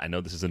Brewers hat. I know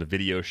this isn't a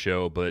video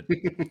show, but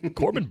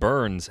Corbin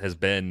Burns has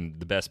been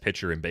the best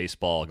pitcher in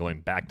baseball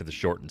going back to the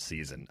shortened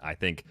season. I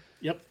think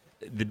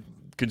the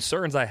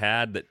concerns I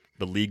had that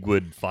the league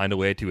would find a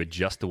way to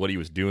adjust to what he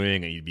was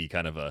doing, and he'd be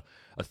kind of a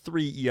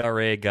 3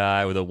 ERA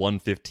guy with a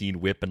 1.15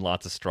 whip and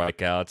lots of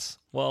strikeouts.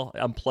 Well,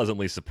 I'm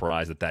pleasantly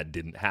surprised that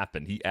didn't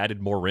happen. He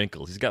added more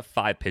wrinkles. He's got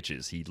 5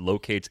 pitches. He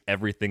locates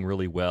everything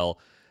really well.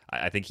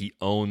 I think he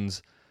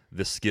owns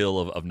the skill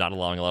of not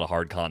allowing a lot of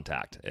hard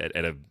contact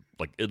at a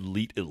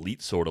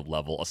elite sort of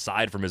level,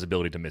 aside from his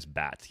ability to miss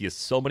bats. He has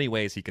so many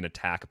ways he can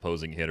attack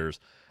opposing hitters.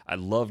 I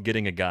love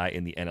getting a guy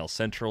in the NL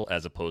Central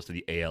as opposed to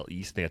the AL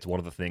East. I think that's one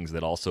of the things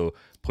that also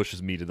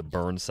pushes me to the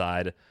Burns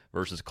side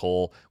versus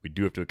Cole. We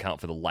do have to account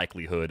for the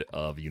likelihood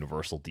of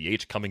universal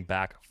DH coming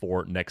back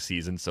for next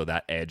season, so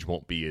that edge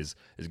won't be as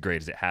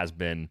great as it has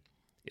been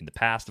in the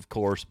past, of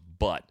course.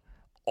 But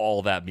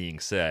all that being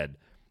said,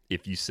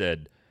 if you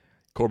said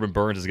Corbin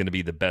Burns is going to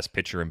be the best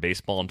pitcher in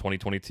baseball in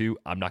 2022,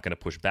 I'm not going to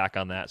push back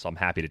on that, so I'm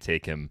happy to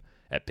take him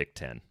at pick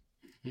 10.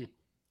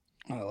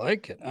 I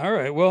like it. All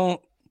right,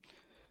 well,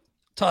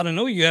 Todd, I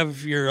know you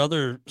have your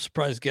other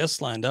surprise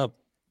guests lined up,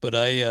 but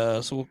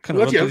so we'll kind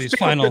of run through these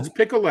final. Let's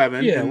pick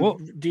 11. Yeah, well,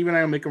 Dave and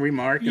I will make a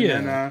remark,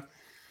 and then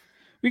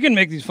we can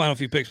make these final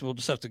few picks. But we'll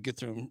just have to get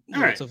through them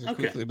relatively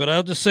quickly. But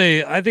I'll just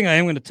say, I think I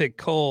am going to take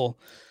Cole.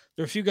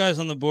 There are a few guys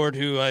on the board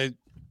who I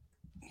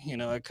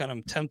kind of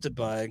am tempted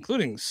by,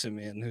 including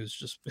Simeon, who's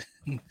just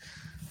been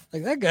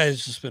like, that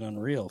guy's just been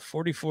unreal.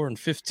 44 and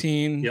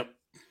 15. Yep.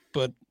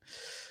 But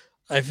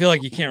I feel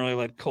like you can't really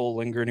let Cole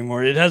linger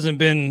anymore. It hasn't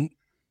been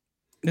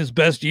his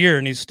best year,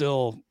 and he's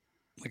still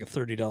like a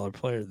 $30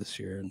 player this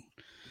year, and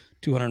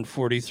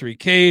 243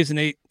 Ks and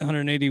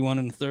 881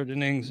 in the third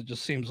innings. It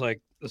just seems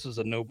like this is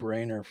a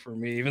no-brainer for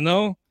me, even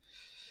though,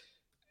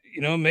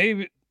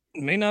 maybe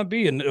it may not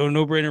be a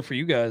no-brainer for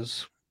you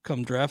guys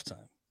come draft time.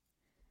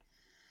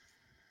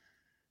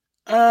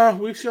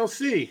 We shall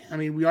see. I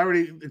mean,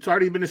 it's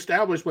already been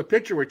established what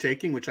pitcher we're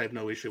taking, which I have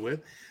no issue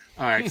with.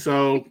 All right,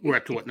 so we're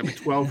up to number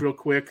 12 real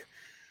quick.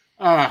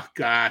 Oh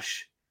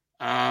gosh.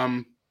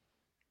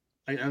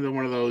 Another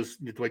one of those,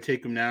 do I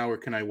take him now or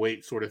can I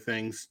wait sort of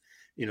things?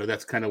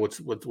 That's kind of what's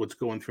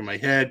going through my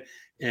head.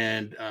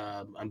 And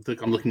I'm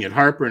looking at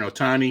Harper and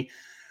Ohtani.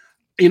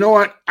 You know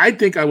what? I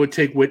think I would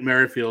take Whit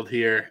Merrifield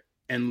here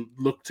and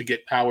look to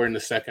get power in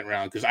the second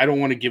round, because I don't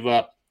want to give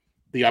up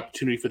the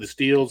opportunity for the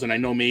steals. And I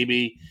know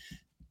maybe,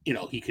 his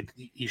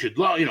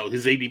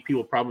ADP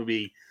will probably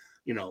be,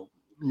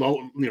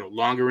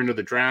 longer into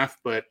the draft,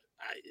 but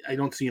I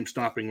don't see him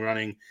stopping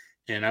running.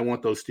 And I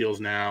want those steals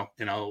now,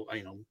 and I'll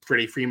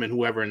Freddie Freeman,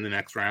 whoever in the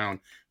next round,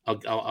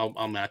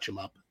 I'll match him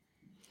up.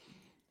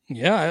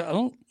 Yeah, I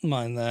don't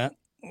mind that.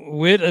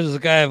 Witt is a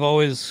guy I've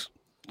always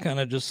kind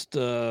of just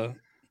underrated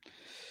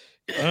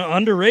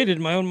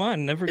in my own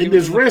mind. Never And given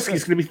there's him risk. credit.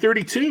 He's going to be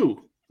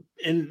 32.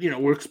 And,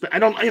 I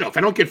don't, if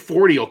I don't get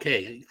 40,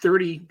 okay.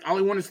 30, all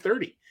I want is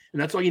 30.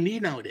 And that's all you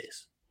need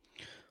nowadays.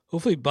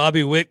 Hopefully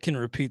Bobby Witt can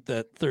repeat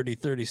that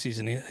 30-30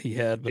 season he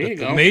had, but at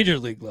the go. major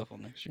league level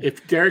next year.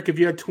 If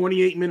you had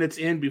 28 minutes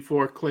in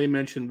before Clay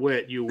mentioned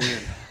Witt, you win.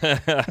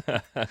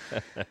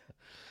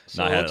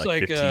 So I had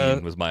like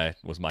 15 was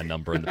my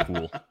number in the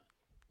pool.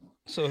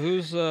 So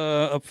who's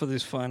up for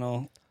this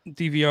final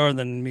DVR,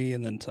 then me,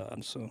 and then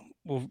Todd. So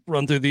we'll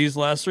run through these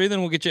last three,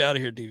 then we'll get you out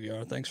of here,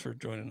 DVR. Thanks for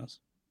joining us.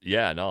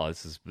 Yeah, no,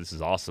 this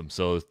is awesome.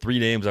 So 3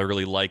 names I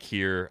really like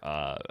here.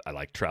 I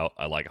like Trout,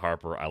 I like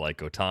Harper, I like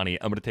Ohtani.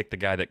 I'm going to take the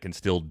guy that can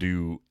still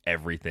do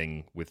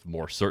everything with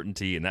more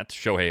certainty, and that's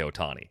Shohei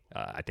Ohtani.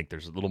 I think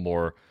there's a little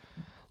more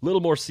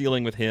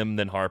ceiling with him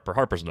than Harper.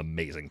 Harper's an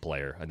amazing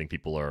player. I think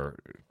people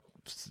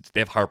they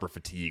have Harper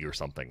fatigue or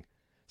something.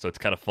 So it's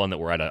kind of fun that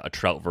we're at a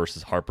Trout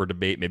versus Harper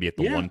debate, maybe at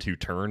the 1-2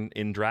 turn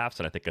in drafts,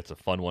 and I think that's a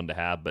fun one to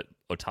have. But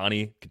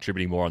Ohtani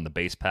contributing more on the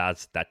base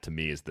paths, that to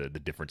me is the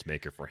difference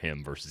maker for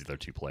him versus the other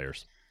 2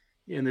 players.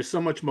 Yeah, and there's so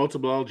much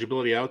multiple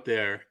eligibility out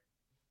there,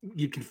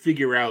 you can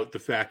figure out the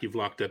fact you've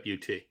locked up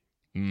UT.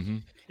 Mm-hmm.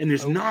 And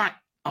there's not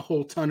a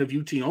whole ton of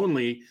UT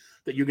only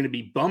that you're going to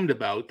be bummed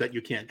about that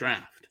you can't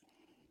draft.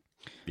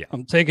 Yeah,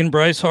 I'm taking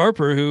Bryce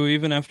Harper, who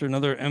even after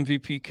another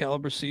MVP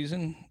caliber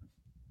season,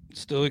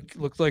 still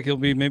looks like he'll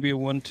be maybe a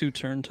 1-2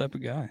 turn type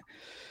of guy.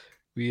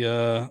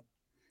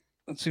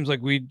 It seems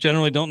like we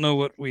generally don't know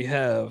what we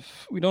have.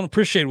 We don't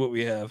appreciate what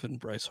we have in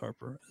Bryce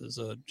Harper as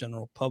a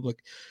general public.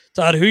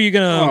 Todd, who are you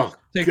gonna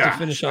take to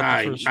finish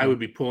out the first? I would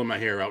be pulling my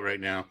hair out right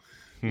now.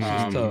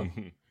 Tough.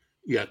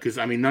 Yeah, because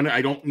I mean,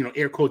 I don't,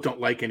 air quote,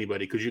 don't like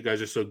anybody because you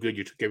guys are so good.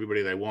 You took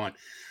everybody that I want.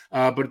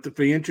 But for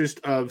the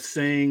interest of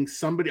saying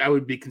somebody, I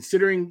would be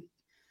considering.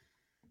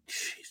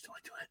 Jeez, do I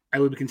do it? I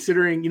would be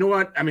considering. You know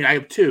what? I mean, I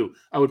have 2.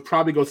 I would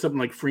probably go something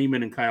like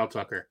Freeman and Kyle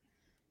Tucker.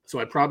 So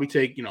I'd probably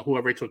take,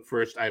 whoever I took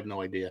first. I have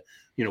no idea.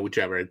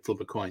 Whichever. I'd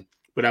flip a coin.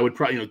 But I would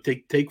probably,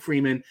 take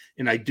Freeman,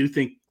 and I do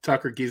think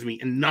Tucker gives me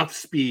enough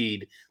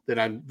speed that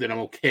I'm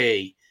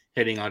okay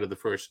heading out of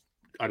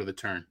the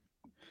turn.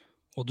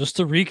 Well, just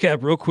to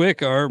recap real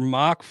quick, our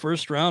mock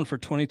first round for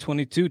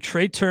 2022: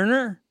 Trey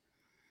Turner,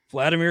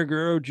 Vladimir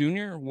Guerrero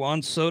Jr.,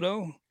 Juan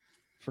Soto,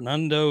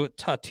 Fernando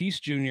Tatis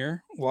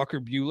Jr.,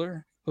 Walker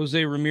Buehler,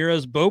 Jose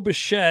Ramirez, Bo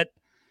Bichette,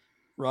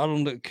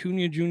 Ronald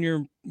Acuna Jr.,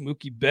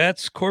 Mookie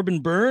Betts,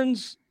 Corbin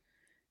Burns,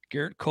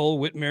 Garrett Cole,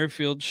 Whit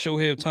Merrifield,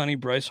 Shohei Ohtani,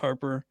 Bryce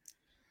Harper,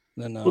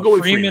 then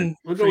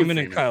Freeman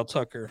and Kyle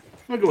Tucker.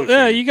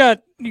 Yeah, you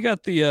got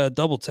the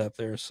double tap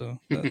there, so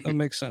that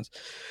makes sense.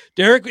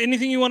 Derek,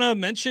 anything you want to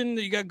mention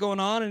that you got going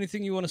on?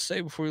 Anything you want to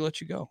say before we let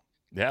you go?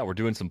 Yeah, we're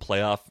doing some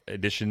playoff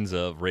editions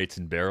of Rates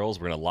and Barrels.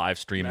 We're going to live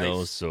stream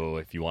those. So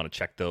if you want to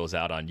check those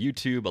out on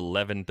YouTube,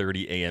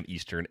 11:30 a.m.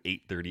 Eastern,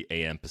 8:30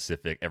 a.m.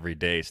 Pacific every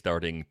day,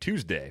 starting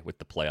Tuesday with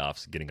the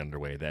playoffs getting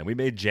underway then. We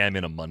may jam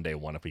in a Monday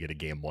one if we get a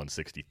game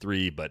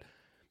 163, but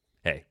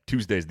hey,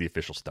 Tuesday's the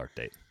official start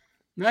date.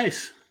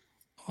 Nice.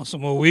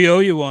 Awesome. Well, we owe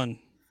you one.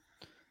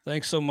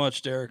 Thanks so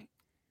much, Derek.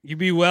 You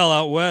be well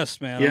out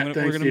west, man. Yeah, we're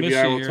going to miss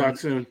you. We'll talk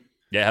soon.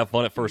 Yeah, have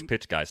fun at first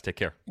pitch, guys. Take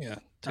care. Yeah,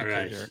 take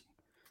care, Derek.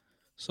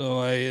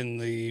 So in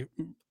the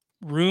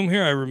room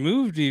here, I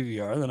remove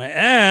DVR. Then I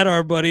add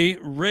our buddy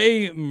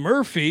Ray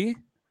Murphy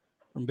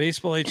from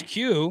Baseball HQ.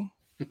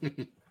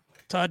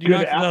 Todd, you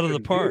knocked it out of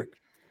the park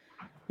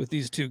with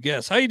these 2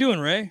 guests. How you doing,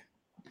 Ray?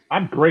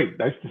 I'm great.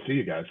 Nice to see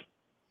you guys.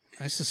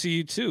 Nice to see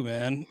you too,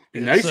 man.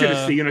 Nice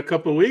to see you in a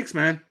couple of weeks,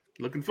 man.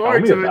 Looking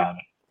forward to it.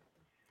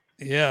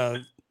 Yeah,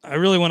 I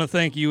really want to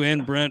thank you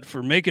and Brent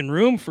for making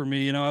room for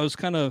me. I was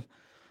kind of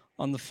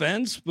on the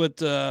fence, but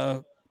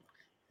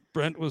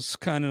Brent was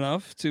kind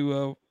enough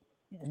to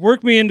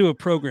work me into a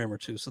program or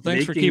 2. So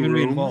thanks for keeping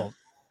me involved.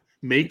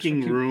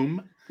 Making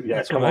room.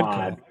 Yeah, come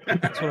on.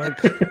 That's what I'd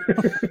call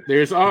it.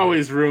 There's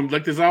always room.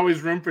 Like there's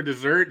always room for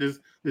dessert.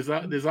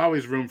 There's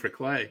always room for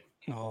Clay.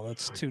 Oh,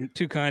 that's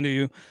too kind of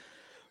you.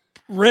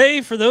 Ray,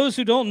 for those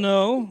who don't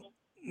know,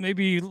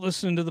 maybe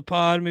listening to the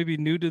pod, maybe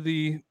new to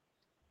the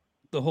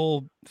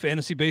whole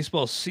fantasy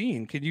baseball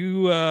scene, could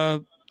you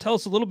tell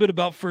us a little bit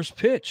about First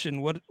Pitch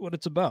and what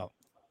it's about?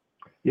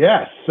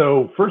 Yeah,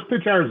 so First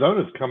Pitch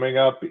Arizona is coming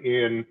up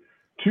in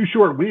 2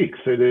 short weeks.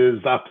 It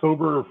is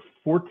October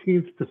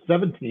 14th to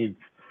 17th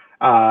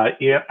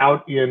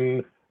out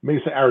in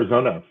Mesa,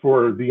 Arizona.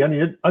 For the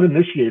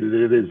uninitiated,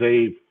 it is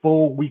a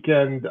full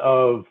weekend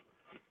of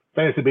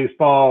fantasy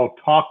baseball,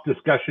 talk,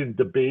 discussion,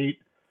 debate,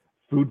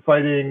 food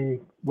fighting,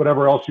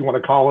 whatever else you want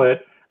to call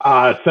it,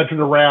 centered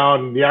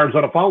around the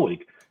Arizona Fall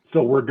League.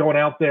 So we're going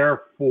out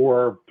there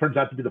turns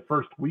out to be the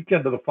first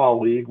weekend of the Fall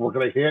League. We're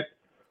going to hit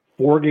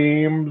 4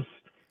 games,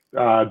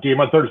 game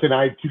on Thursday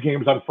night, 2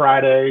 games on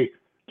Friday,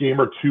 game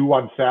or 2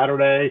 on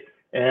Saturday.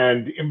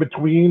 And in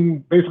between,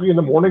 basically in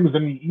the mornings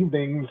and the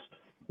evenings,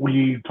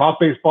 we talk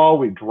baseball,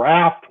 we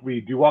draft,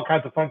 we do all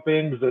kinds of fun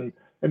things. And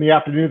in the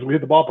afternoons, we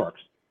hit the ballparks.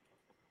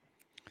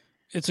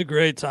 It's a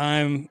great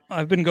time.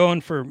 I've been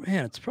going for,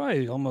 man, it's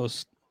probably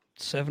almost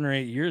 7 or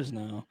 8 years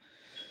now.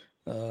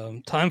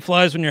 Time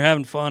flies when you're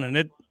having fun, and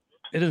it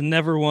has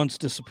never once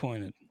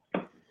disappointed.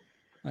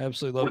 I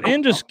absolutely love it.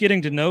 And just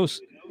getting to know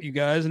you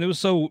guys, and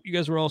you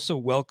guys were all so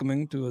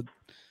welcoming to a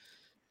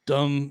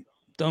dumb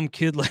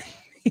kid like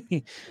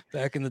me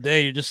back in the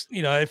day. You just,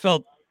 I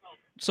felt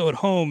so at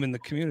home in the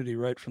community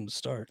right from the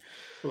start.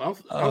 Well,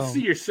 I'll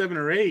see your 7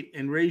 or 8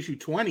 and raise you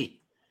 20.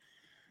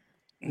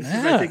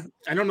 I think,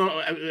 I don't know.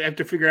 I have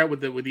to figure out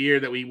with the year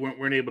that we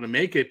weren't able to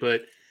make it,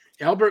 but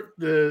Albert,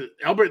 the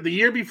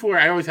year before,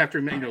 I always have to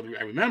remember.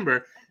 I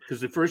remember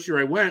because the first year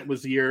I went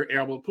was the year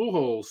Albert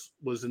Pujols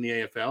was in the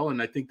AFL,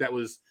 and I think that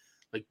was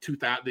like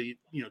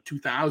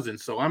 2000.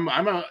 So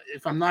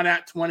if I'm not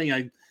at 20,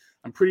 I'm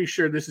pretty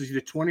sure this is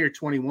either 20 or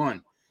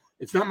 21.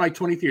 It's not my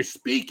 20th year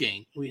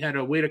speaking. We had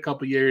to wait a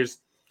couple years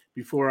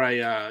before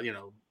I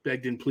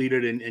begged and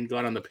pleaded and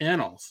got on the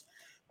panels.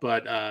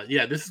 But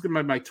this is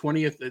my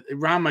 20th,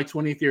 around my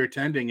 20th year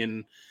attending,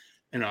 and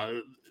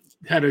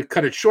had to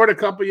cut it short a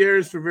couple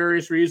years for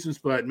various reasons.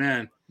 But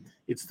man,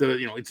 it's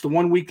the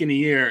 1 week in a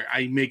year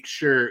I make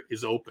sure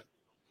is open.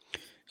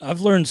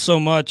 I've learned so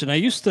much, and I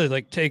used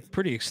to take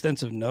pretty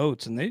extensive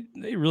notes, and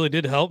they really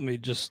did help me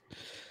just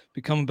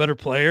become a better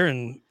player.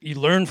 And you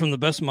learn from the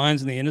best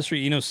minds in the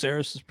industry.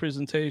 Saris's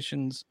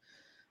presentations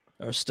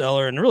are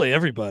stellar, and really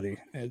everybody.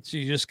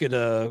 You just get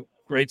a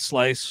great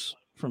slice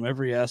from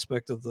every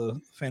aspect of the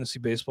fantasy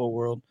baseball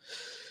world.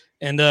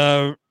 And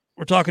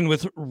we're talking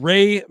with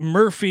Ray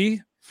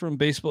Murphy from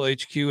Baseball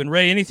HQ. And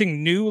Ray,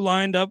 anything new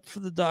lined up for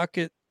the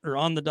docket or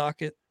on the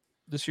docket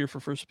this year for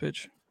First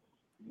Pitch?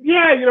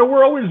 Yeah,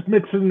 we're always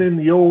mixing in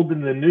the old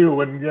and the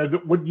new. And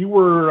what you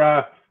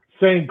were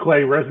saying,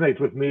 Clay, resonates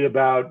with me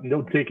about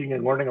note-taking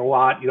and learning a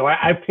lot.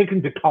 I've taken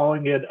to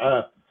calling it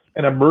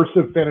an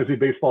immersive fantasy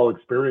baseball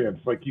experience.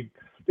 Like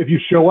if you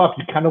show up,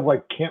 you kind of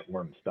can't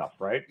learn stuff,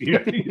 right?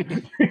 We're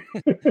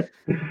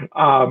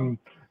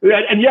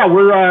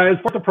as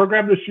part of the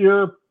program this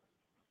year.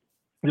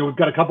 We've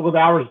got a couple of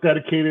hours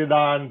dedicated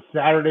on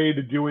Saturday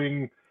to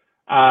doing,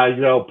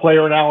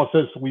 player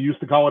analysis. We used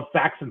to call it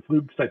facts and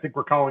flukes. I think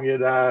we're calling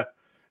it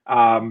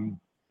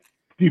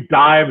deep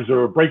dives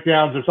or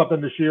breakdowns or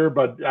something this year.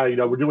 But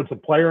we're doing some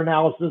player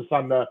analysis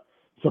on the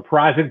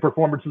surprising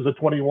performances of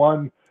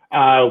 21.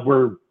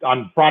 We're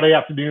on Friday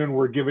afternoon.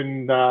 We're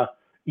giving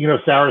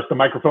Saris the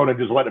microphone and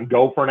just let him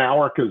go for an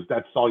hour because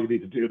that's all you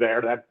need to do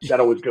there. That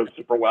always goes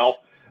super well.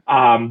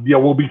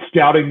 We'll be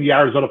scouting the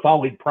Arizona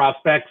Fall League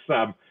prospects.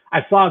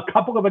 I saw a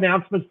couple of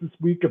announcements this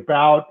week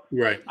about.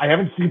 Right. I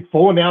haven't seen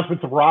full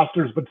announcements of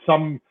rosters, but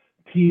some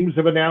teams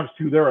have announced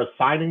who they're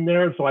assigning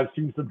there. So I've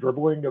seen some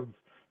dribbling of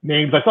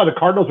names. I saw the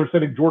Cardinals are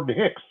sending Jordan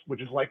Hicks,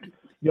 which is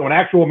an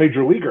actual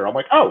major leaguer. I'm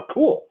like, oh,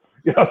 cool.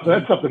 So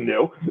that's something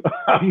new.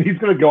 He's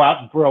going to go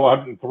out and throw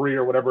 103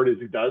 or whatever it is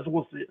he does.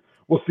 We'll see.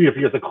 We'll see if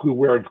he has a clue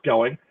where it's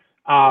going.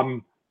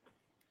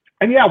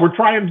 We're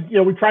trying.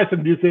 We try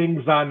some new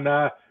things on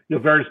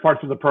various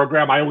parts of the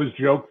program. I always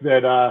joke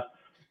that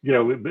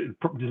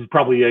this is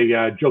probably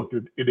a joke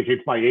that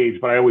indicates my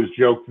age, but I always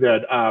joke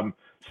that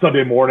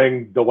Sunday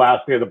morning, the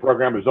last day of the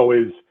program, is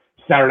always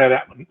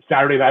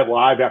Saturday Night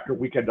Live after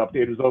Weekend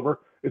Update is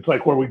over. It's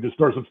like where we just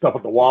throw some stuff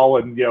at the wall,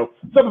 and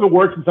some of it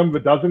works and some of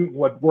it doesn't.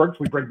 What works,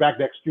 we bring back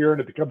next year, and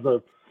it becomes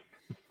a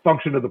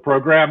function of the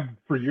program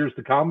for years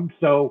to come.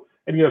 So,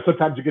 and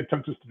sometimes you get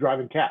tempted to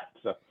driving cats.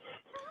 So,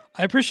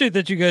 I appreciate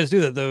that you guys do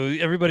that, though.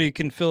 Everybody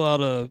can fill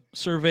out a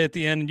survey at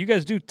the end, and you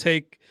guys do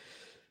take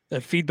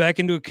that feedback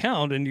into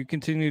account, and you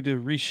continue to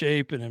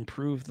reshape and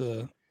improve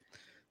the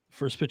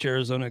First Pitch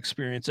Arizona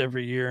experience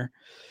every year.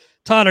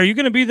 Todd, are you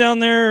going to be down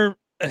there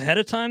ahead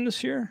of time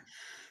this year?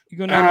 You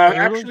going down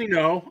actually,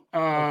 no.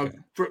 Okay.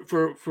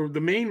 For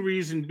the main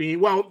reason being,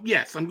 well,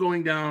 yes, I'm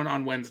going down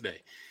on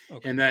Wednesday,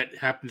 and that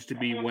happens to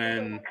be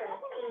when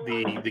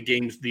the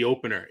game's the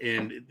opener.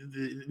 And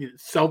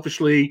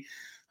selfishly,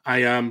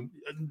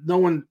 no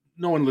one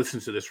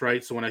listens to this,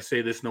 right? So when I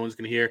say this, no one's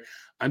going to hear.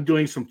 I'm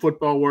doing some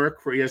football work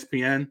for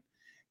ESPN,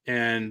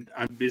 and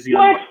I'm busy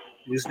on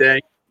Tuesday.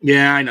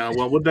 Yeah, I know.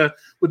 Well, with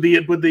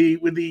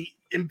the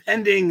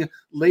impending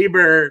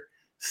labor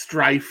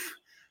strife,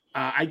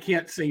 I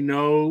can't say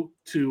no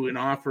to an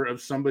offer of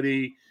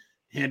somebody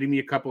handing me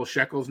a couple of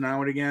shekels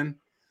now and again.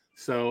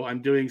 So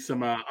I'm doing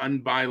some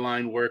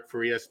unbyline work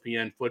for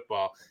ESPN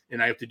football,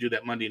 and I have to do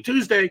that Monday and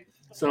Tuesday.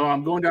 So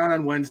I'm going down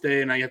on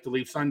Wednesday, and I have to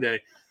leave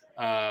Sunday.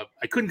 I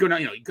couldn't go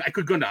down. I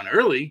could go down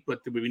early,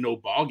 but there would be no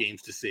ball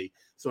games to see.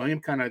 So I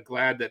am kind of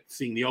glad that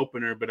seeing the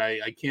opener, but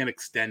I can't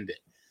extend it,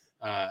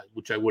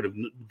 which I would have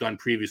done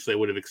previously. I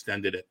would have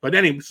extended it, but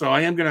anyway. So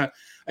I am gonna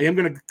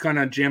kind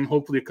of jam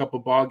hopefully a couple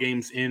ball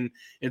games in.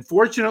 And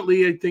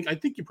fortunately, I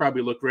think you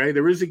probably look, Ray.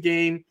 There is a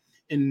game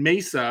in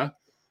Mesa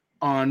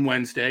on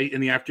Wednesday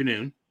in the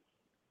afternoon.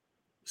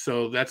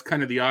 So that's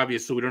kind of the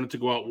obvious. So we don't have to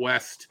go out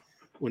west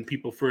when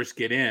people first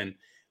get in.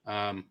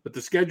 But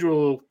the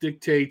schedule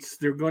dictates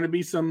there are going to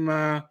be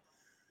some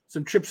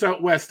trips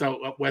out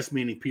west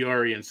meaning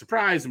Peoria and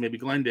Surprise and maybe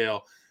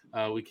Glendale.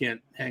 We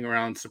can't hang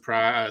around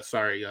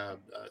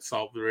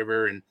Salt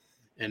River and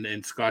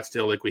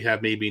Scottsdale like we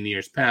have maybe in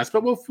years past,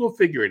 but we'll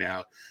figure it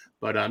out.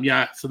 But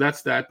so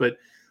that's that. But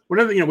one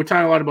of the, we're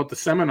talking a lot about the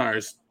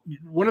seminars.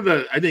 One of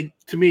the, I think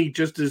to me,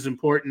 just as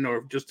important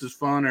or just as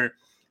fun or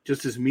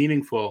just as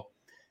meaningful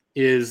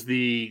is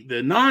the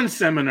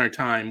non-seminar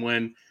time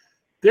when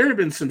there have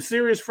been some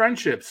serious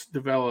friendships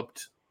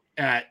developed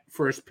at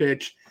First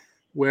Pitch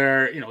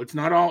where, it's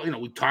not all,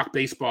 we talk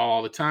baseball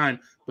all the time,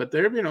 but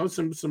there have,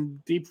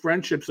 some deep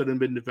friendships that have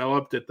been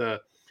developed at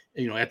the,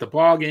 at the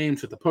ball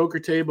games, at the poker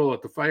table,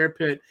 at the fire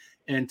pit.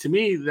 And to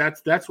me,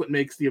 that's what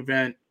makes the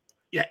event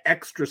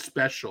extra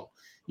special.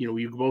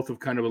 You both have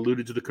kind of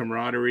alluded to the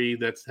camaraderie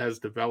that has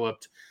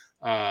developed,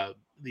 the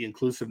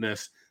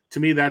inclusiveness. To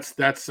me, that's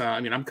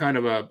I'm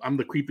I'm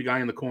the creepy guy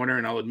in the corner,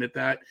 and I'll admit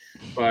that,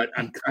 but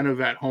I'm kind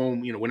of at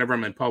home, whenever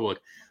I'm in public.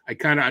 I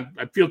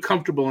feel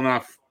comfortable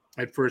enough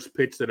at First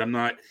Pitch that I'm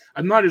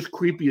not as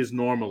creepy as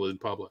normal in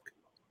public.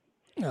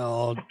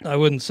 Oh, I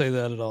wouldn't say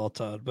that at all,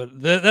 Todd.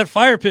 But that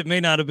fire pit may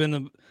not have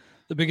been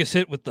the biggest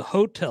hit with the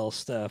hotel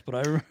staff, but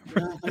I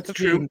remember that's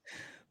true.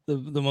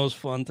 The most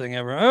fun thing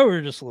ever. Oh, we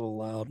were just a little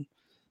loud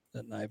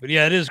that night, but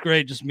yeah, it is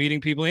great just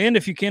meeting people. And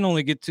if you can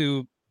only get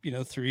to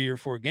 3 or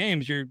 4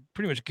 games, you're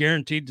pretty much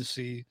guaranteed to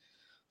see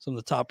some of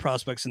the top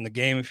prospects in the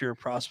game if you're a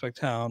prospect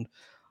hound.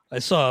 I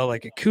saw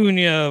like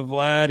Acuna,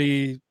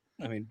 Vladdy,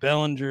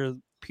 Bellinger,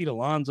 Pete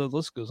Alonso, the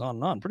list goes on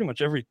and on. Pretty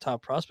much every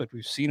top prospect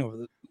we've seen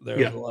over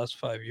the last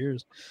 5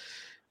 years.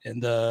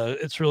 And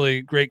it's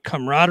really great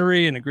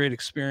camaraderie and a great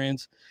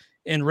experience.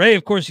 And Ray,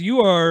 of course, you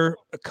are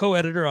a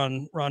co-editor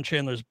on Ron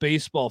Chandler's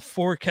Baseball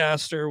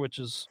Forecaster, which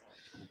is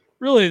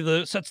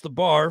really sets the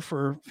bar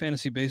for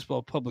fantasy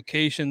baseball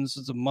publications.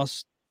 It's a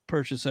must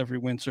purchase every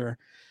winter.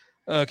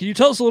 Can you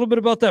tell us a little bit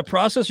about that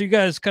process? Are you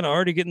guys kind of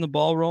already getting the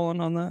ball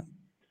rolling on that?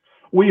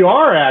 We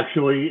are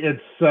actually.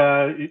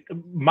 It's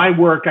my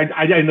work.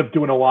 I end up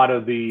doing a lot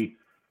of the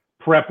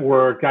prep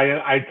work.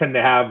 I tend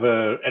to have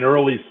an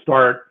early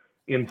start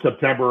in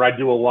September. I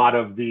do a lot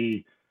of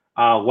the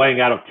laying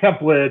out of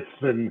templates,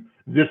 and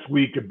this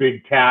week a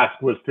big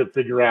task was to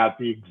figure out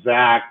the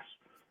exact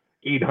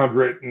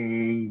 800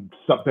 and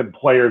something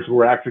players who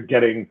are actually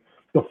getting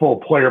the full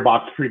player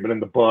box treatment in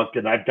the book.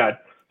 And I've got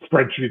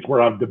spreadsheets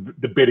where I'm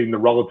debating the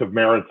relative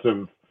merits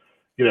of,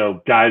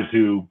 guys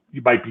who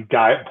you might be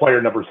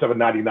player number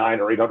 799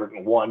 or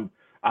 801,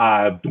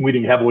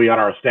 leaning heavily on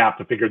our staff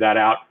to figure that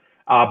out.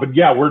 But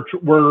yeah,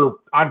 we're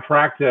on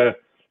track to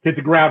hit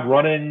the ground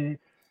running,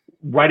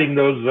 writing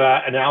those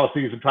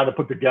analyses and trying to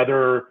put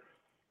together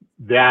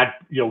that,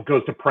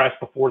 goes to press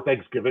before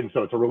Thanksgiving.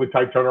 So it's a really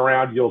tight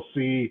turnaround. You'll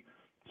see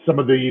some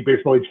of the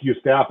Baseball HQ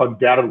staff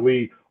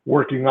undoubtedly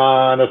working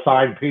on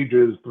assigned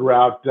pages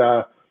throughout,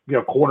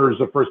 corners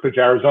of First Pitch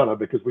Arizona,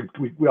 because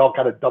we all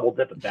kind of double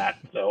dip at that.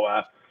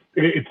 So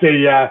it's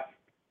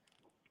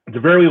a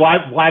very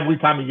lively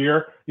time of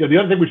year. The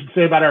other thing we should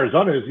say about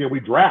Arizona is, we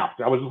draft.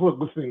 I was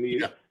listening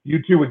to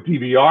you two with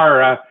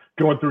DVR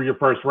going through your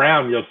first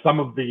round.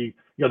 Some of the,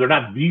 they're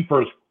not the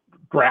first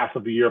drafts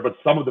of the year, but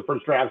some of the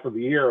first drafts of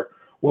the year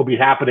will be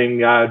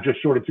happening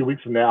just short of 2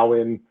 weeks from now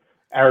in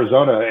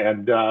Arizona.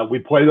 And we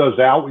play those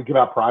out. We give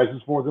out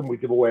prizes for them. We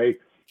give away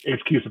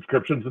HQ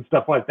subscriptions and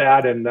stuff like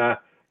that. And,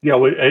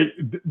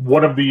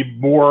 one of the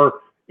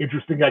more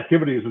interesting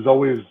activities is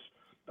always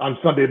on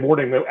Sunday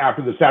morning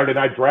after the Saturday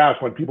night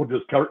drafts, when people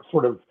just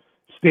sort of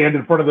stand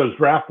in front of those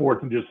draft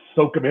boards and just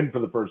soak them in for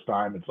the first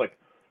time. It's like,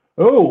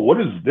 oh, what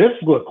does this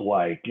look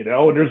like? And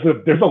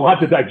there's a lot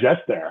to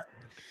digest there.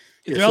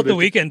 Throughout the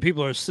weekend,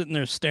 people are sitting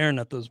there staring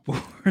at those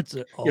boards.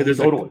 There's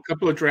a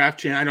couple of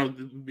draft I know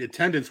the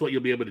attendance, what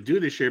you'll be able to do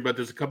this year, but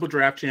there's a couple of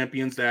draft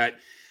champions that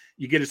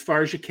you get as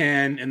far as you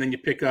can, and then you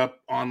pick up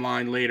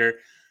online later.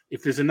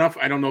 If there's enough,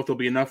 I don't know if there'll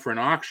be enough for an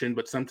auction,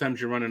 but sometimes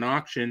you run an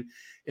auction.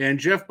 And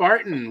Jeff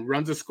Barton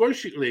runs a score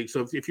sheet league.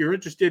 So if you're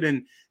interested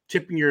in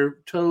tipping your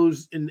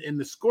toes in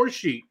the score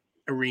sheet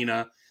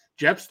arena,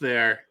 Jeff's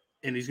there,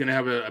 and he's going to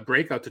have a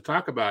breakout to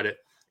talk about it.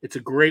 It's a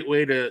great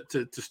way to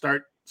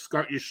start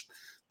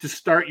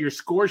your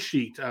score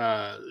sheet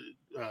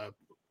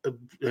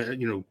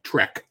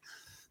trek.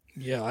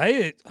 Yeah,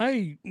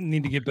 I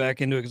need to get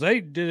back into it, because I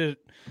did it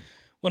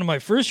one of my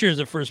first years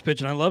at First Pitch,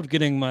 and I loved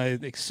getting my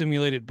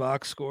simulated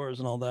box scores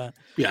and all that.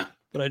 Yeah,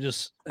 but I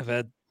just have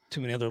had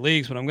too many other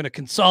leagues. But I'm going to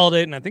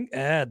consolidate and I think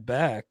add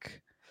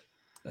back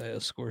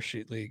a score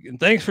sheet league. And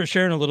thanks for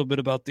sharing a little bit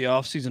about the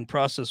off-season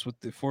process with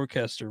the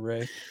forecaster,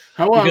 Ray.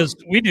 Because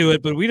we do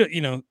it, but we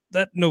don't.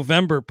 That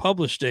November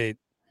publish date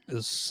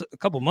is a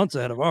couple months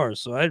ahead of ours.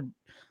 So I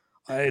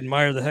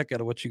admire the heck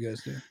out of what you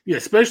guys do. Yeah,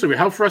 especially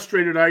how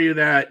frustrated are you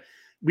that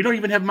we don't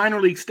even have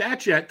minor league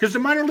stats yet, because the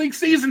minor league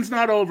season's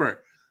not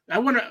over. I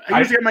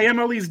usually have my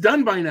MLEs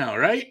done by now,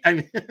 right?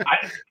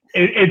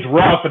 It's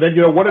rough. And then,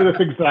 one of the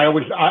things that I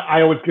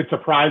always get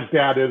surprised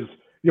at is,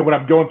 when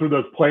I'm going through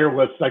those player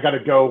lists, I got to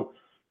go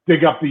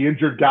dig up the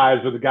injured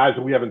guys or the guys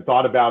that we haven't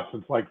thought about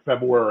since like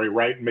February,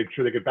 right? And make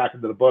sure they get back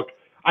into the book.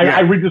 I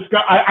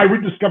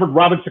rediscovered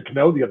Robinson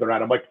Cano the other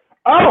night. I'm like,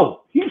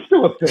 oh, he's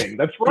still a thing.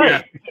 That's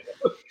right.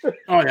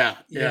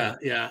 Yeah.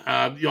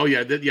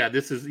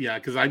 This is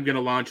because I'm going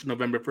to launch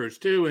November 1st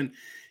too, and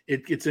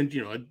it's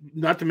in,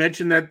 not to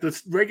mention that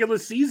the regular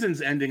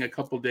season's ending a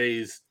couple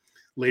days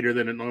later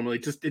than it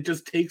normally. It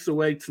just takes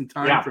away some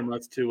time from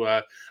us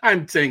to.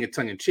 I'm saying it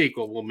tongue in cheek.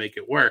 We'll make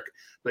it work,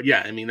 but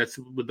yeah, I mean that's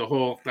with the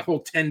whole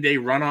 10-day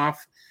runoff.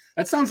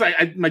 That sounds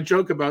like my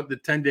joke about the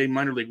 10-day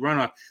minor league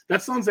runoff.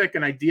 That sounds like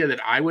an idea that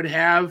I would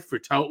have for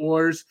Tout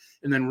Wars,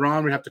 and then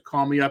Ron would have to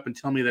call me up and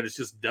tell me that it's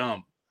just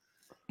dumb.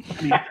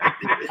 I mean,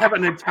 have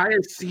an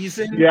entire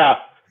season. Yeah.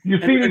 You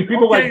see these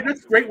people okay,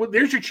 that's great. Well,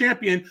 there's your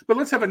champion, but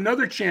let's have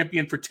another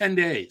champion for 10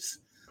 days.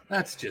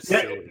 That's just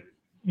silly.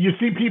 You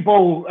see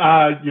people,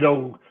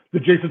 the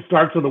Jason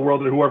Starks of the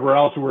world and whoever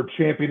else who are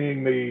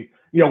championing the,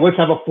 let's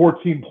have a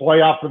 14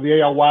 playoff for the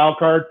AL wild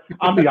card.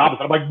 I'm the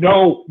opposite. I'm like,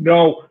 no,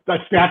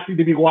 that stats need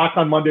to be locked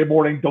on Monday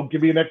morning. Don't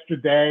give me an extra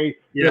day.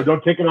 Yeah.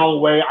 Don't take it all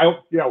away.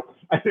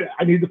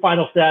 I need the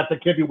final stats. I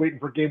can't be waiting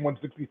for game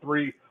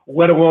 163,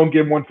 let alone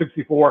game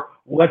 164.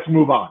 Let's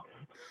move on.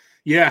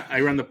 Yeah, I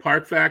run the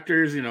park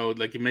factors.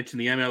 Like you mentioned,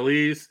 the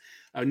MLEs.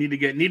 I need to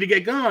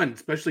get going,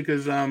 especially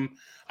because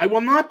I will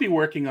not be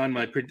working on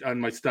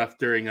my stuff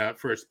during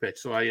first pitch.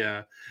 So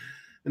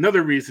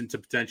another reason to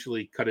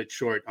potentially cut it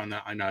short on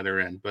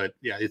either end. But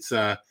yeah, it's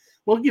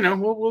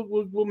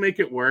we'll make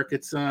it work.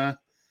 It's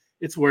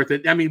worth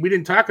it. I mean, we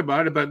didn't talk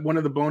about it, but one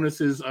of the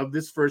bonuses of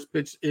this first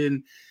pitch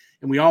and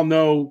we all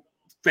know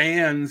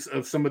fans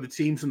of some of the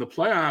teams in the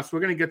playoffs, we're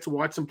going to get to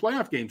watch some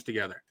playoff games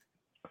together.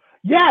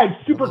 Yeah,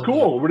 it's super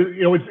cool.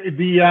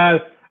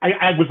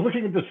 I was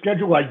looking at the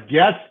schedule. I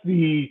guess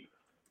the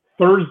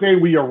Thursday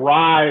we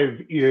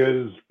arrive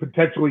is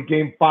potentially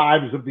game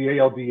 5s of the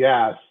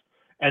ALDS,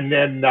 and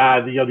then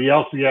the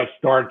LCS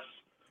starts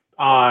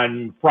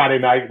on Friday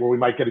night where we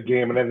might get a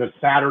game, and then the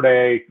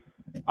Saturday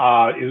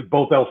is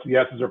both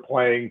LCSs are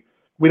playing.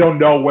 We don't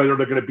know whether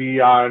they're going to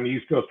be on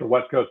East Coast or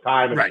West Coast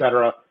time, et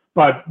cetera.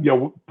 But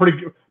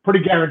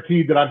pretty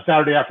guaranteed that on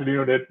Saturday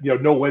afternoon at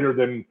no later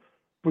than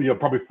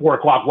probably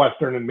 4:00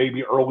 Western and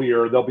maybe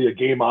earlier, there'll be a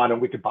game on and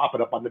we can pop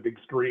it up on the big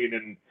screen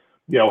and,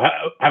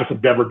 have some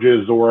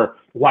beverages or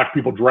watch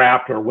people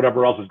draft or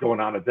whatever else is going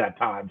on at that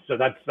time. So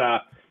that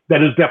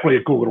is definitely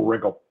a cool little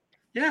wrinkle.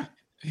 Yeah.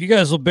 If you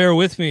guys will bear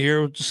with me here,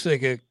 we'll just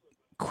take a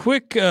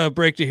quick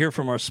break to hear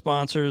from our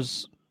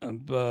sponsors.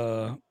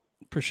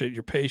 Appreciate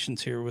your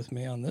patience here with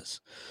me on this.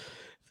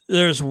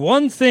 There's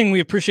one thing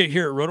we appreciate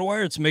here at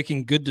RotoWire. It's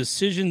making good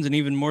decisions and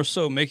even more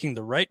so making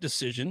the right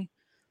decision.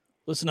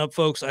 Listen up,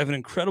 folks. I have an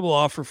incredible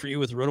offer for you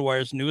with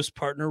RotoWire's newest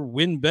partner,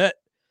 WynnBET,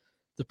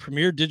 the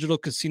premier digital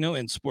casino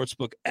and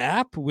sportsbook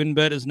app.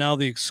 WynnBET is now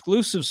the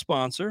exclusive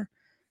sponsor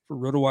for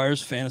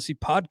RotoWire's fantasy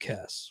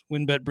podcasts.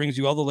 WynnBET brings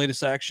you all the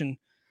latest action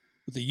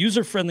with a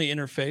user-friendly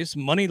interface,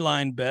 money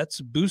line bets,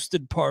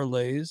 boosted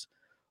parlays,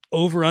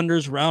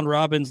 over-unders, round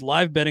robins,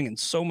 live betting, and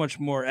so much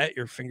more at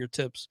your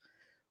fingertips.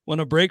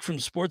 Want a break from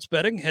sports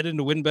betting? Head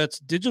into WynnBET's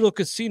digital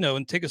casino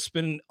and take a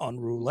spin on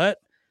roulette,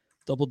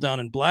 double down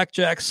in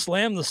blackjack,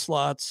 slam the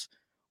slots,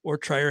 or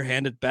try your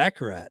hand at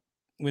Baccarat.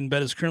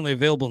 WynnBET is currently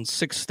available in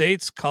 6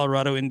 states,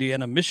 Colorado,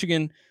 Indiana,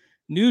 Michigan,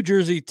 New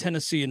Jersey,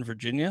 Tennessee, and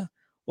Virginia.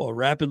 While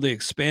rapidly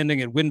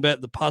expanding at WynnBET,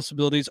 the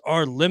possibilities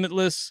are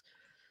limitless.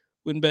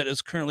 WynnBET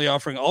is currently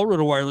offering all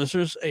RotoWire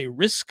listeners a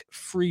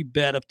risk-free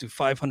bet up to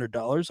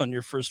 $500 on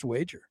your first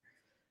wager.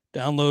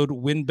 Download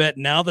WynnBET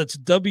now. That's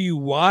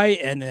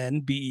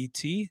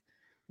WYNNBET.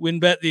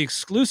 WynnBET, the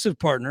exclusive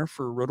partner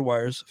for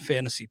RotoWire's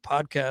fantasy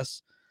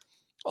podcasts.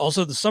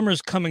 Also, the summer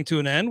is coming to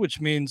an end, which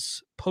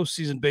means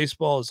postseason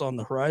baseball is on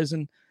the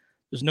horizon.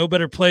 There's no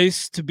better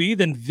place to be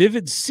than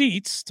Vivid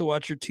Seats to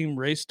watch your team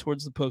race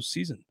towards the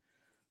postseason.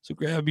 So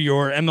grab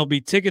your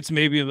MLB tickets,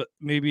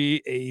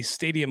 maybe a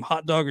stadium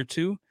hot dog or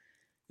two,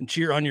 and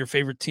cheer on your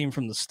favorite team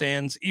from the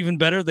stands. Even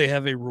better, they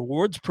have a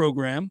rewards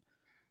program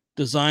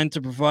designed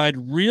to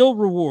provide real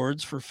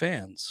rewards for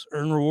fans.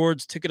 Earn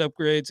rewards, ticket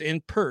upgrades,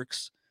 and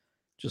perks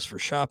just for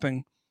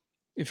shopping.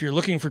 If you're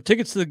looking for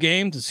tickets to the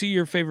game, to see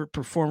your favorite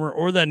performer,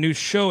 or that new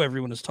show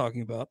everyone is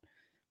talking about,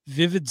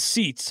 Vivid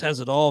Seats has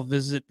it all.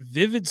 Visit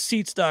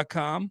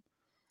vividseats.com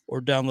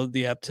or download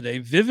the app today.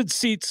 Vivid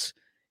Seats,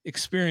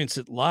 experience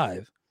it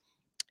live.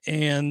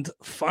 And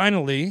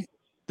finally,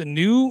 the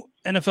new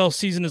NFL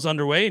season is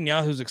underway, and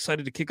Yahoo's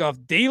excited to kick off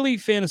daily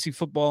fantasy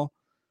football.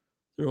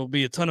 There will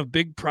be a ton of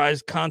big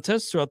prize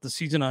contests throughout the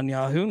season on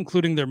Yahoo,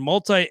 including their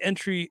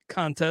multi-entry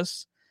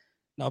contests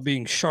now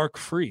being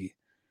shark-free.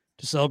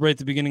 To celebrate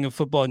the beginning of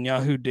football in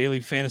Yahoo Daily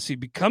Fantasy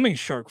becoming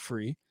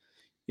shark-free,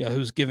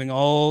 Yahoo's giving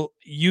all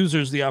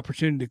users the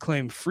opportunity to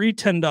claim free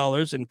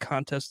 $10 in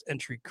contest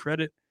entry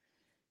credit.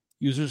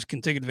 Users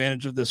can take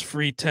advantage of this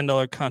free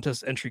 $10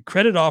 contest entry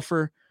credit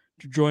offer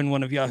to join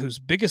one of Yahoo's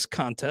biggest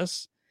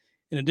contests.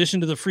 In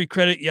addition to the free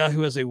credit,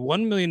 Yahoo has a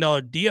 $1 million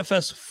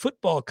DFS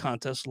football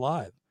contest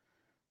live.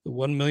 The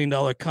 $1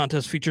 million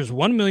contest features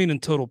 $1 million in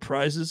total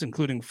prizes,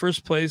 including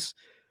first place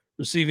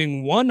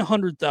receiving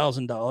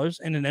 $100,000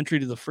 and an entry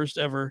to the first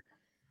ever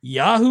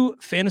Yahoo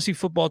Fantasy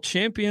Football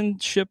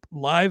Championship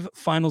live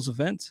finals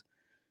event,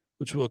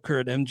 which will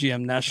occur at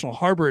MGM National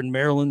Harbor in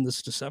Maryland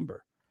this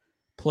December.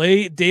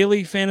 Play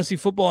daily fantasy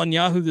football on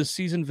Yahoo this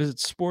season. Visit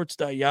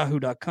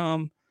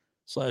sports.yahoo.com.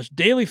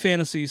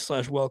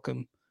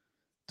 /dailyfantasy/welcome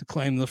to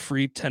claim the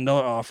free $10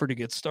 offer to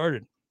get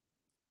started.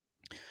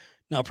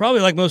 Now,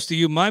 probably like most of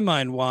you, my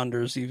mind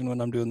wanders even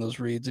when I'm doing those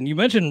reads. And you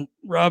mentioned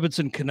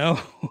Robinson Cano,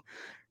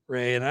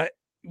 Ray, and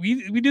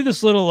we do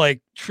this little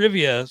like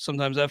trivia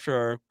sometimes after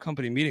our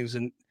company meetings.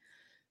 And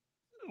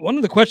one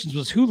of the questions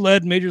was who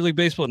led Major League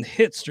Baseball in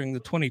hits during the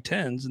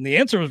 2010s? And the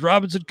answer was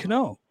Robinson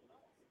Cano.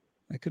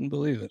 I couldn't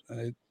believe it.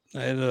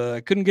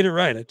 I couldn't get it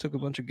right. I took a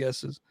bunch of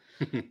guesses.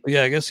 But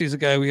yeah, I guess he's a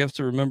guy we have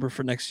to remember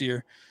for next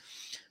year.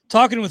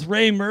 Talking with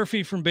Ray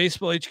Murphy from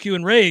Baseball HQ.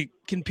 And Ray,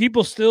 can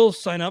people still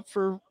sign up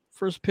for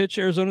First Pitch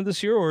Arizona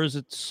this year, or is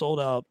it sold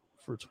out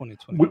for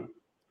 2020?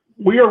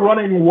 We are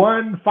running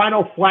one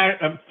final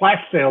flash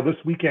sale this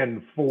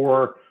weekend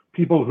for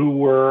people who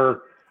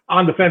were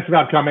on the fence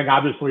about coming.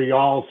 Obviously,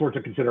 all sorts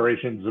of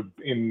considerations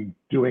in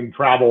doing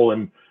travel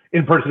and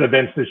in-person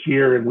events this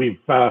year, and we've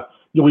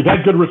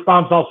had good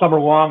response all summer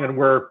long, and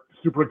we're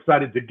super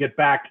excited to get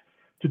back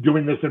to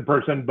doing this in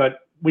person.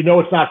 But we know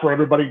it's not for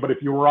everybody. But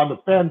if you were on the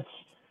fence,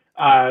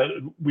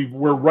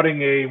 we're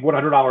running a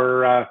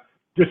 $100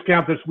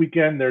 discount this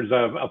weekend. There's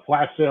a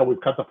flash sale.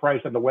 We've cut the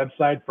price on the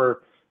website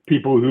for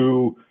people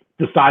who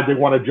decide they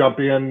want to jump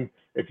in.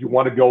 If you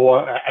want to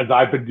go, as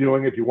I've been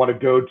doing, if you want to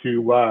go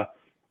to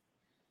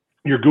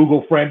your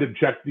Google friend and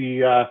check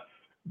the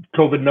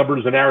COVID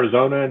numbers in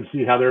Arizona and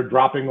see how they're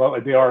dropping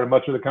like they are in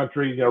much of the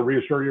country,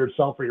 reassure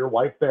yourself or your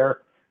wife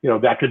there.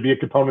 That could be a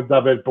component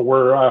of it. But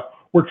we're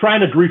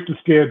trying to grease the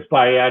skids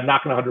by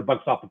knocking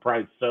 $100 off the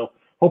price. So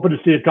hoping to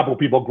see a couple of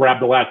people grab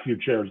the last few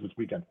chairs this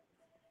weekend.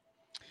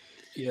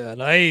 Yeah,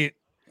 and I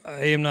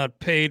am not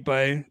paid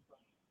by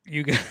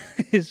you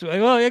guys.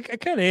 Well, I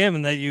kind of am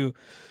in that you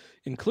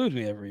include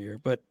me every year,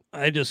 but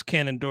I just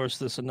can't endorse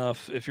this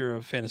enough. If you're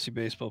a fantasy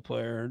baseball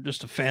player or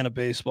just a fan of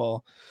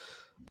baseball,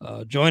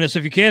 join us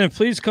if you can, and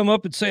please come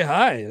up and say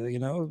hi.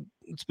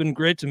 It's been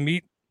great to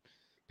meet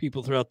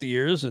people throughout the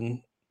years,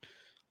 and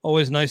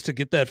always nice to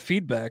get that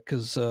feedback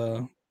because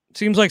it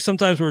seems like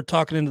sometimes we're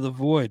talking into the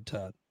void,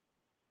 Todd.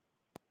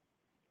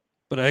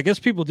 But I guess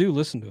people do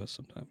listen to us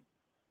sometimes.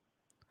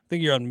 I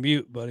think you're on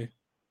mute, buddy.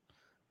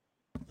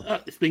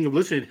 Speaking of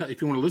listening,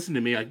 if you want to listen to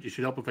me, it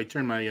should help if I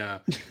turn my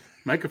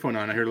microphone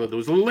on. I heard there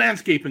was a little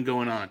landscaping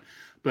going on.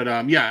 But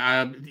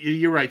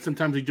you're right.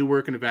 Sometimes we do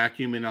work in a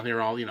vacuum, and I'll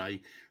hear I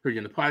heard you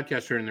in the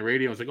podcast or in the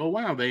radio. I was like, oh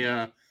wow,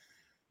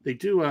 they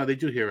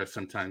do hear us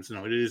sometimes.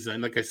 No, it is,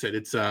 and like I said,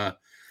 it's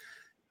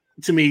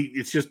to me,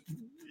 it's just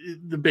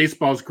the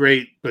baseball's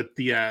great, but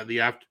the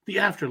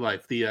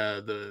afterlife,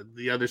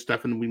 the other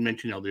stuff, and we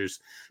mentioned, there's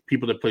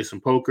people that play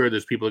some poker,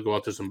 there's people that go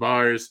out to some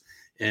bars,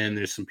 and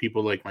there's some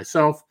people like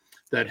myself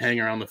that hang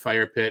around the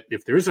fire pit,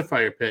 if there is a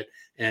fire pit,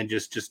 and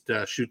just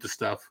shoot the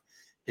stuff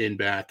in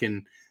back.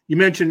 And you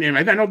mentioned, and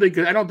I don't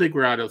think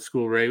we're out of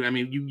school, Ray. I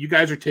mean, you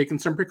guys are taking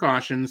some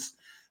precautions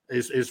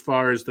as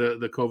far as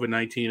the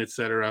COVID-19, et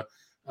cetera.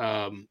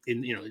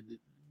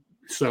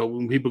 So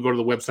when people go to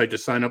the website to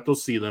sign up, they'll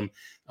see them.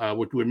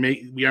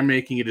 We are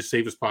making it as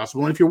safe as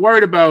possible. And if you're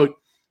worried about,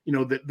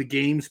 the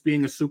games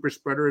being a super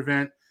spreader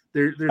event,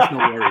 there's no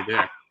worry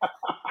there.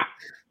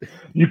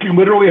 You can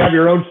literally have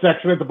your own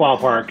section at the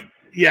ballpark.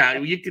 Yeah,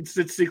 you can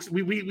sit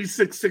we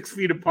sit 6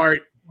 feet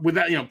apart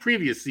without,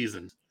 previous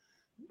seasons.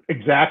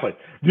 Exactly.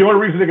 The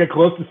only reason to get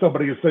close to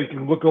somebody is so you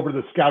can look over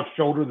the scout's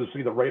shoulder to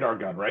see the radar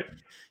gun, right?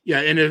 Yeah,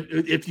 and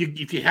if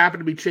you happen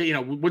to be,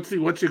 what's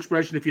the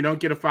expression? If you don't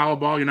get a foul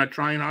ball, you're not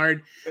trying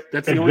hard.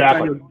 That's the only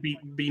time you'll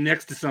be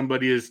next to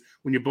somebody is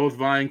when you're both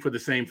vying for the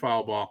same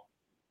foul ball.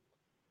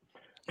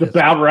 That's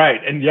about right.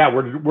 And yeah,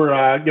 we're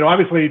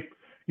obviously,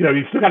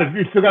 you still got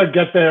to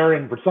get there,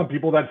 and for some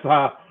people that's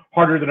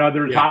harder than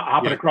others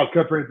hopping across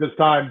country at this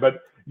time.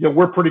 But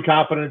we're pretty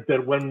confident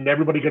that when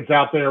everybody gets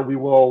out there, we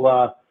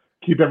will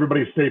keep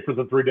everybody safe for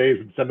the 3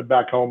 days and send them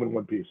back home in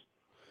one piece.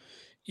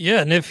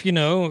 Yeah, and if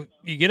you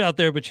get out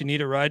there but you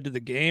need a ride to the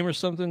game or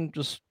something,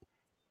 just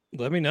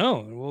let me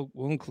know and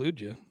we'll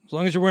include you as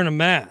long as you're wearing a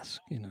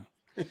mask.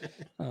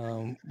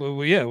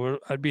 But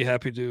I'd be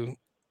happy to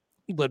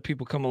let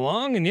people come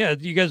along. And yeah,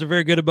 you guys are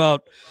very good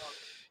about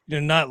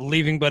not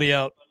leaving buddy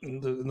out in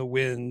the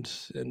wind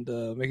and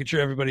making sure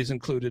everybody's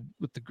included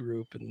with the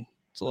group, and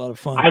it's a lot of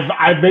fun.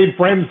 I've made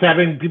friends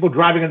having people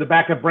driving in the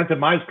back of Brenton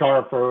Mai's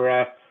car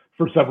for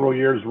several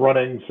years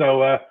running.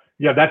 So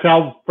that's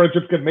how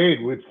friendships get made.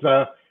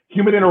 It's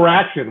human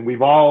interaction.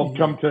 We've all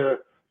come to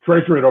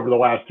treasure it over the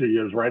last 2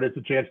 years, right? It's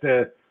a chance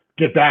to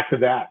get back to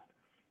that.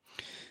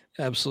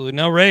 Absolutely.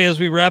 Now, Ray, as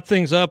we wrap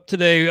things up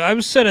today, I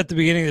was said at the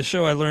beginning of the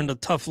show, I learned a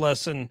tough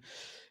lesson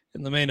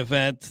in the main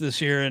event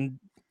this year. And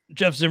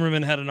Jeff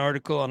Zimmerman had an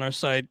article on our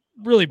site,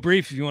 really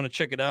brief if you want to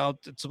check it out.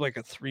 It's like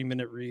a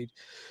 3-minute read,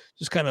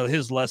 just kind of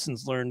his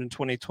lessons learned in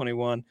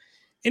 2021.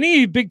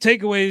 Any big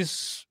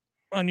takeaways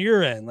on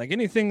your end? Like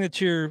anything that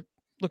you're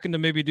looking to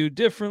maybe do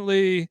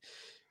differently?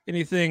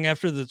 Anything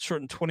after the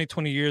shortened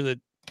 2020 year that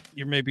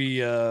you're maybe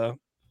has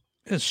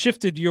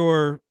shifted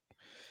your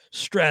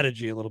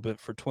strategy a little bit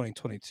for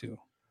 2022?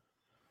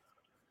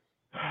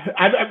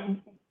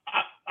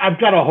 I've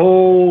got a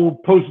whole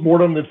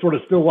post-mortem that sort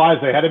of still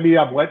lies ahead of me.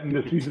 I'm letting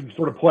the season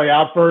sort of play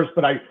out first.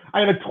 But I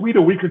had a tweet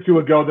a week or two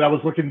ago that I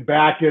was looking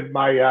back at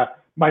my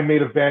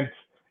main event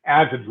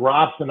adds and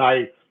drops, and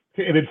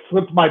it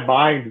slipped my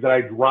mind that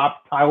I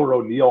dropped Tyler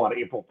O'Neill on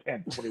April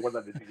 10th when he went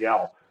on the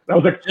DL. I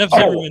was like, Jeff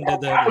Zimmerman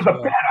did that was a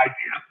bad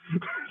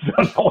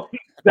idea. So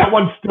that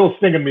one's still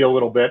stinging me a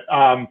little bit.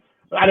 I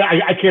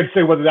can't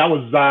say whether that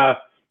was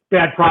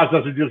bad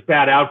process or just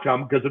bad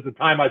outcome, because at the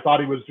time I thought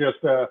he was just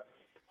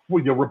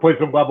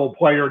replacement level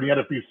player in the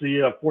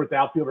NFBC, a fourth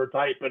outfielder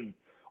type, and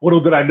little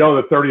did I know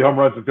that 30 home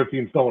runs and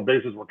 15 stolen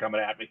bases were coming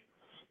at me.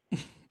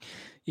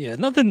 Yeah,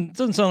 nothing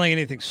doesn't sound like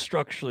anything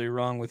structurally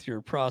wrong with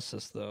your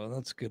process, though.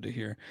 That's good to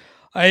hear.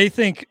 I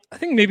think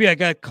maybe I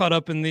got caught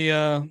up in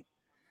the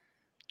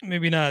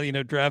maybe not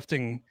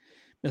drafting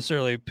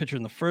necessarily a pitcher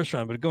in the first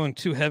round, but going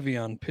too heavy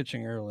on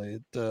pitching early.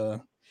 I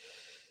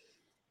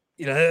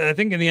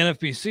think in the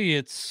NFBC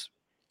it's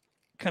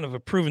kind of a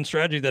proven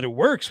strategy that it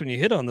works when you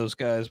hit on those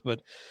guys,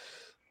 but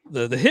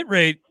the hit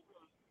rate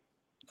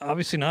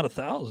obviously not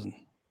 1,000.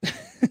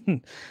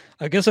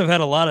 I guess I've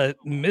had a lot of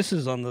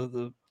misses on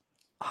the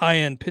high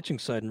end pitching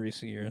side in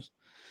recent years.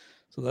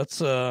 So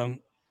that's I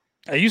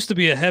used to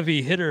be a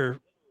heavy hitter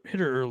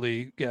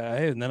early guy,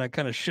 and then I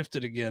kind of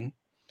shifted again,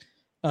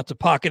 not to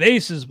pocket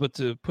aces, but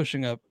to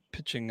pushing up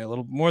pitching a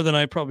little more than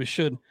I probably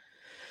should.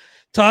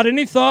 Todd,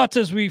 any thoughts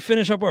as we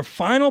finish up our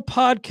final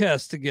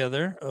podcast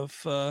together of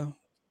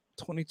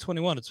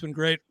 2021? It's been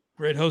great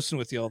hosting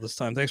with you all this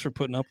time. Thanks for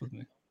putting up with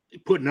me.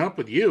 Putting up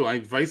with you,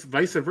 vice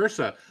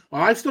versa.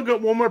 Well, I've still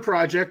got one more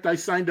project. I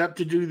signed up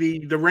to do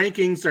the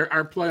rankings,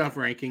 our playoff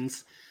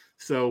rankings.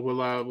 So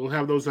we'll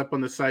have those up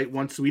on the site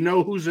once we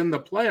know who's in the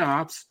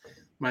playoffs.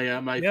 My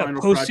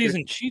final postseason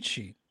project. Cheat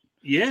sheet.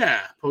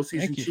 Yeah,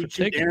 postseason cheat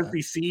sheet.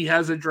 NFBC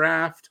has a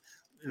draft,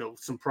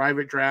 some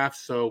private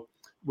drafts. So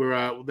we're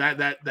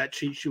that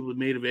cheat sheet was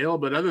made available.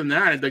 But other than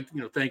that, I'd like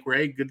to thank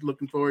Ray. Good,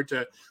 looking forward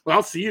to. Well,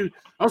 I'll see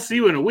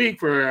you in a week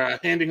for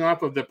handing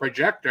off of the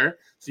projector,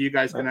 so you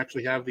guys can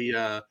actually have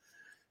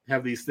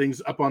these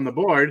things up on the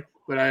board.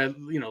 But I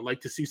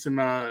like to see some.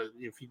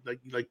 If you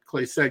like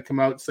Clay said, come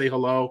out, say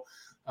hello.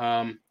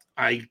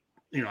 I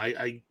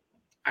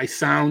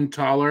sound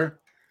taller.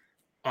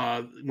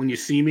 When you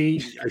see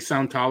me, I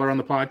sound taller on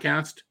the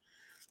podcast.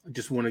 I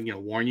just want to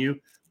warn you.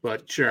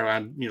 But sure,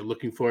 I'm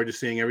looking forward to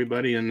seeing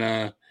everybody, and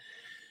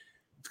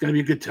it's going to be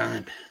a good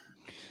time.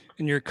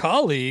 And your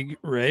colleague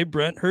Ray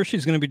Brent Hershey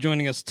is going to be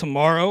joining us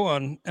tomorrow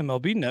on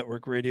MLB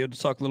Network Radio to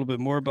talk a little bit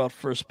more about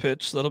First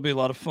Pitch. So that'll be a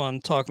lot of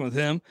fun talking with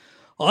him.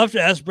 I'll have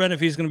to ask Brent if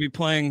he's going to be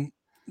playing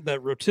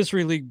that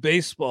Rotisserie League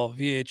Baseball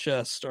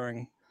VHS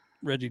starring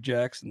Reggie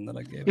Jackson that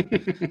I gave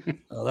him.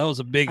 That was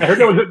a big. I heard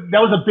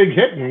that was a big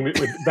hit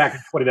back in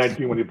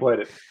 2019 when he played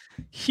it.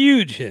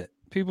 Huge hit.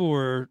 People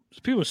were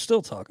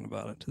still talking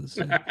about it to this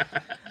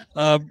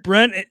day.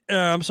 Brent,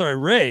 I'm sorry,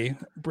 Ray.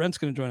 Brent's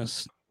going to join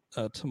us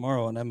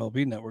tomorrow on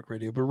MLB Network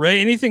Radio. But Ray,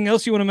 anything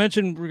else you want to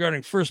mention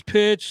regarding First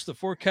Pitch, the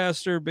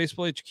Forecaster,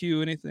 Baseball HQ,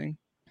 anything?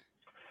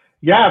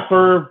 Yeah,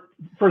 for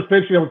First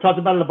Pitch, we've talked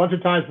about it a bunch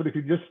of times, but if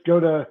you just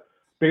go to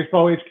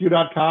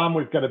baseballhq.com,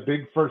 we've got a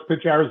big First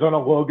Pitch Arizona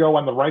logo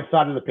on the right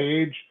side of the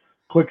page.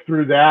 Click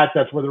through that.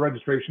 That's where the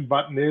registration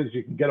button is.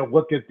 You can get a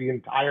look at the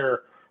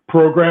entire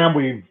program.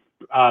 We've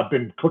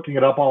been cooking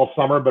it up all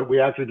summer, but we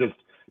actually just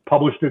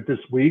published it this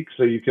week,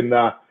 so you can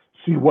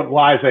see what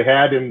lies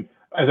ahead. And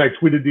as I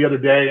tweeted the other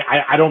day,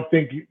 I don't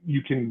think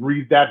you can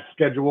read that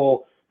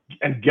schedule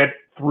and get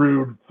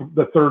through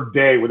the third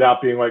day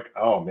without being like,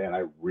 oh man,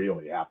 I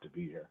really have to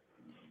be here.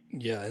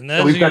 Yeah, and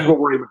at least that's what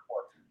we're aiming for.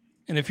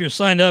 And if you're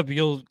signed up,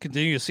 you'll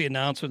continue to see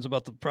announcements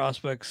about the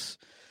prospects.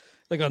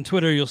 Like on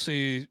Twitter, you'll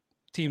see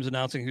teams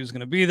announcing who's going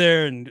to be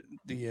there, and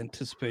the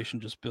anticipation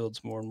just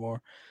builds more and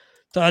more.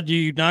 Todd,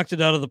 you knocked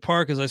it out of the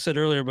park, as I said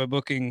earlier, by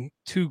booking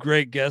two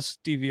great guests,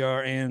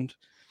 DVR and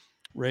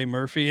Ray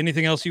Murphy.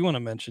 Anything else you want to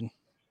mention?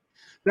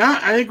 No,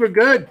 I think we're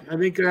good. I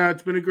think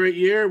it's been a great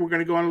year. We're going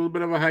to go on a little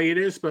bit of a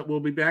hiatus, but we'll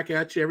be back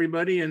at you,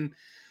 everybody, and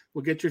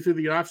we'll get you through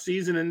the off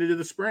season and into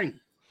the spring.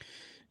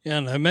 Yeah,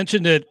 and I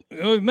mentioned it.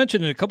 We've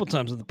mentioned it a couple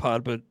times in the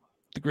pod, but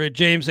the great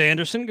James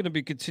Anderson going to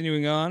be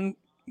continuing on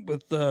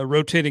with the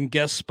rotating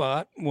guest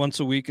spot once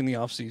a week in the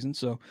off season.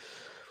 So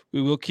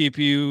we will keep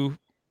you.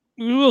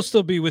 We will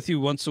still be with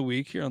you once a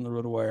week here on the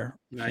RotoWire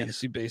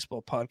Fantasy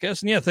Baseball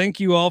Podcast. And yeah, thank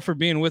you all for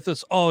being with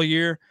us all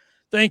year.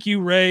 Thank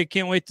you, Ray.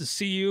 Can't wait to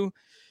see you.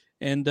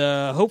 And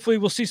hopefully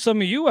we'll see some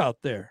of you out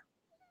there.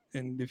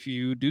 And if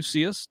you do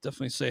see us,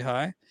 definitely say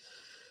hi.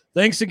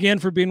 Thanks again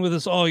for being with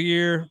us all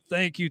year.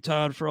 Thank you,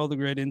 Todd, for all the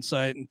great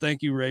insight. And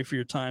thank you, Ray, for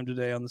your time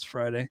today on this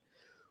Friday.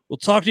 We'll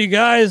talk to you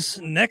guys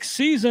next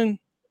season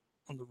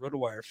on the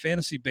RotoWire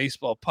Fantasy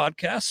Baseball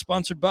Podcast,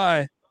 sponsored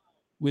by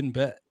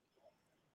WinBet.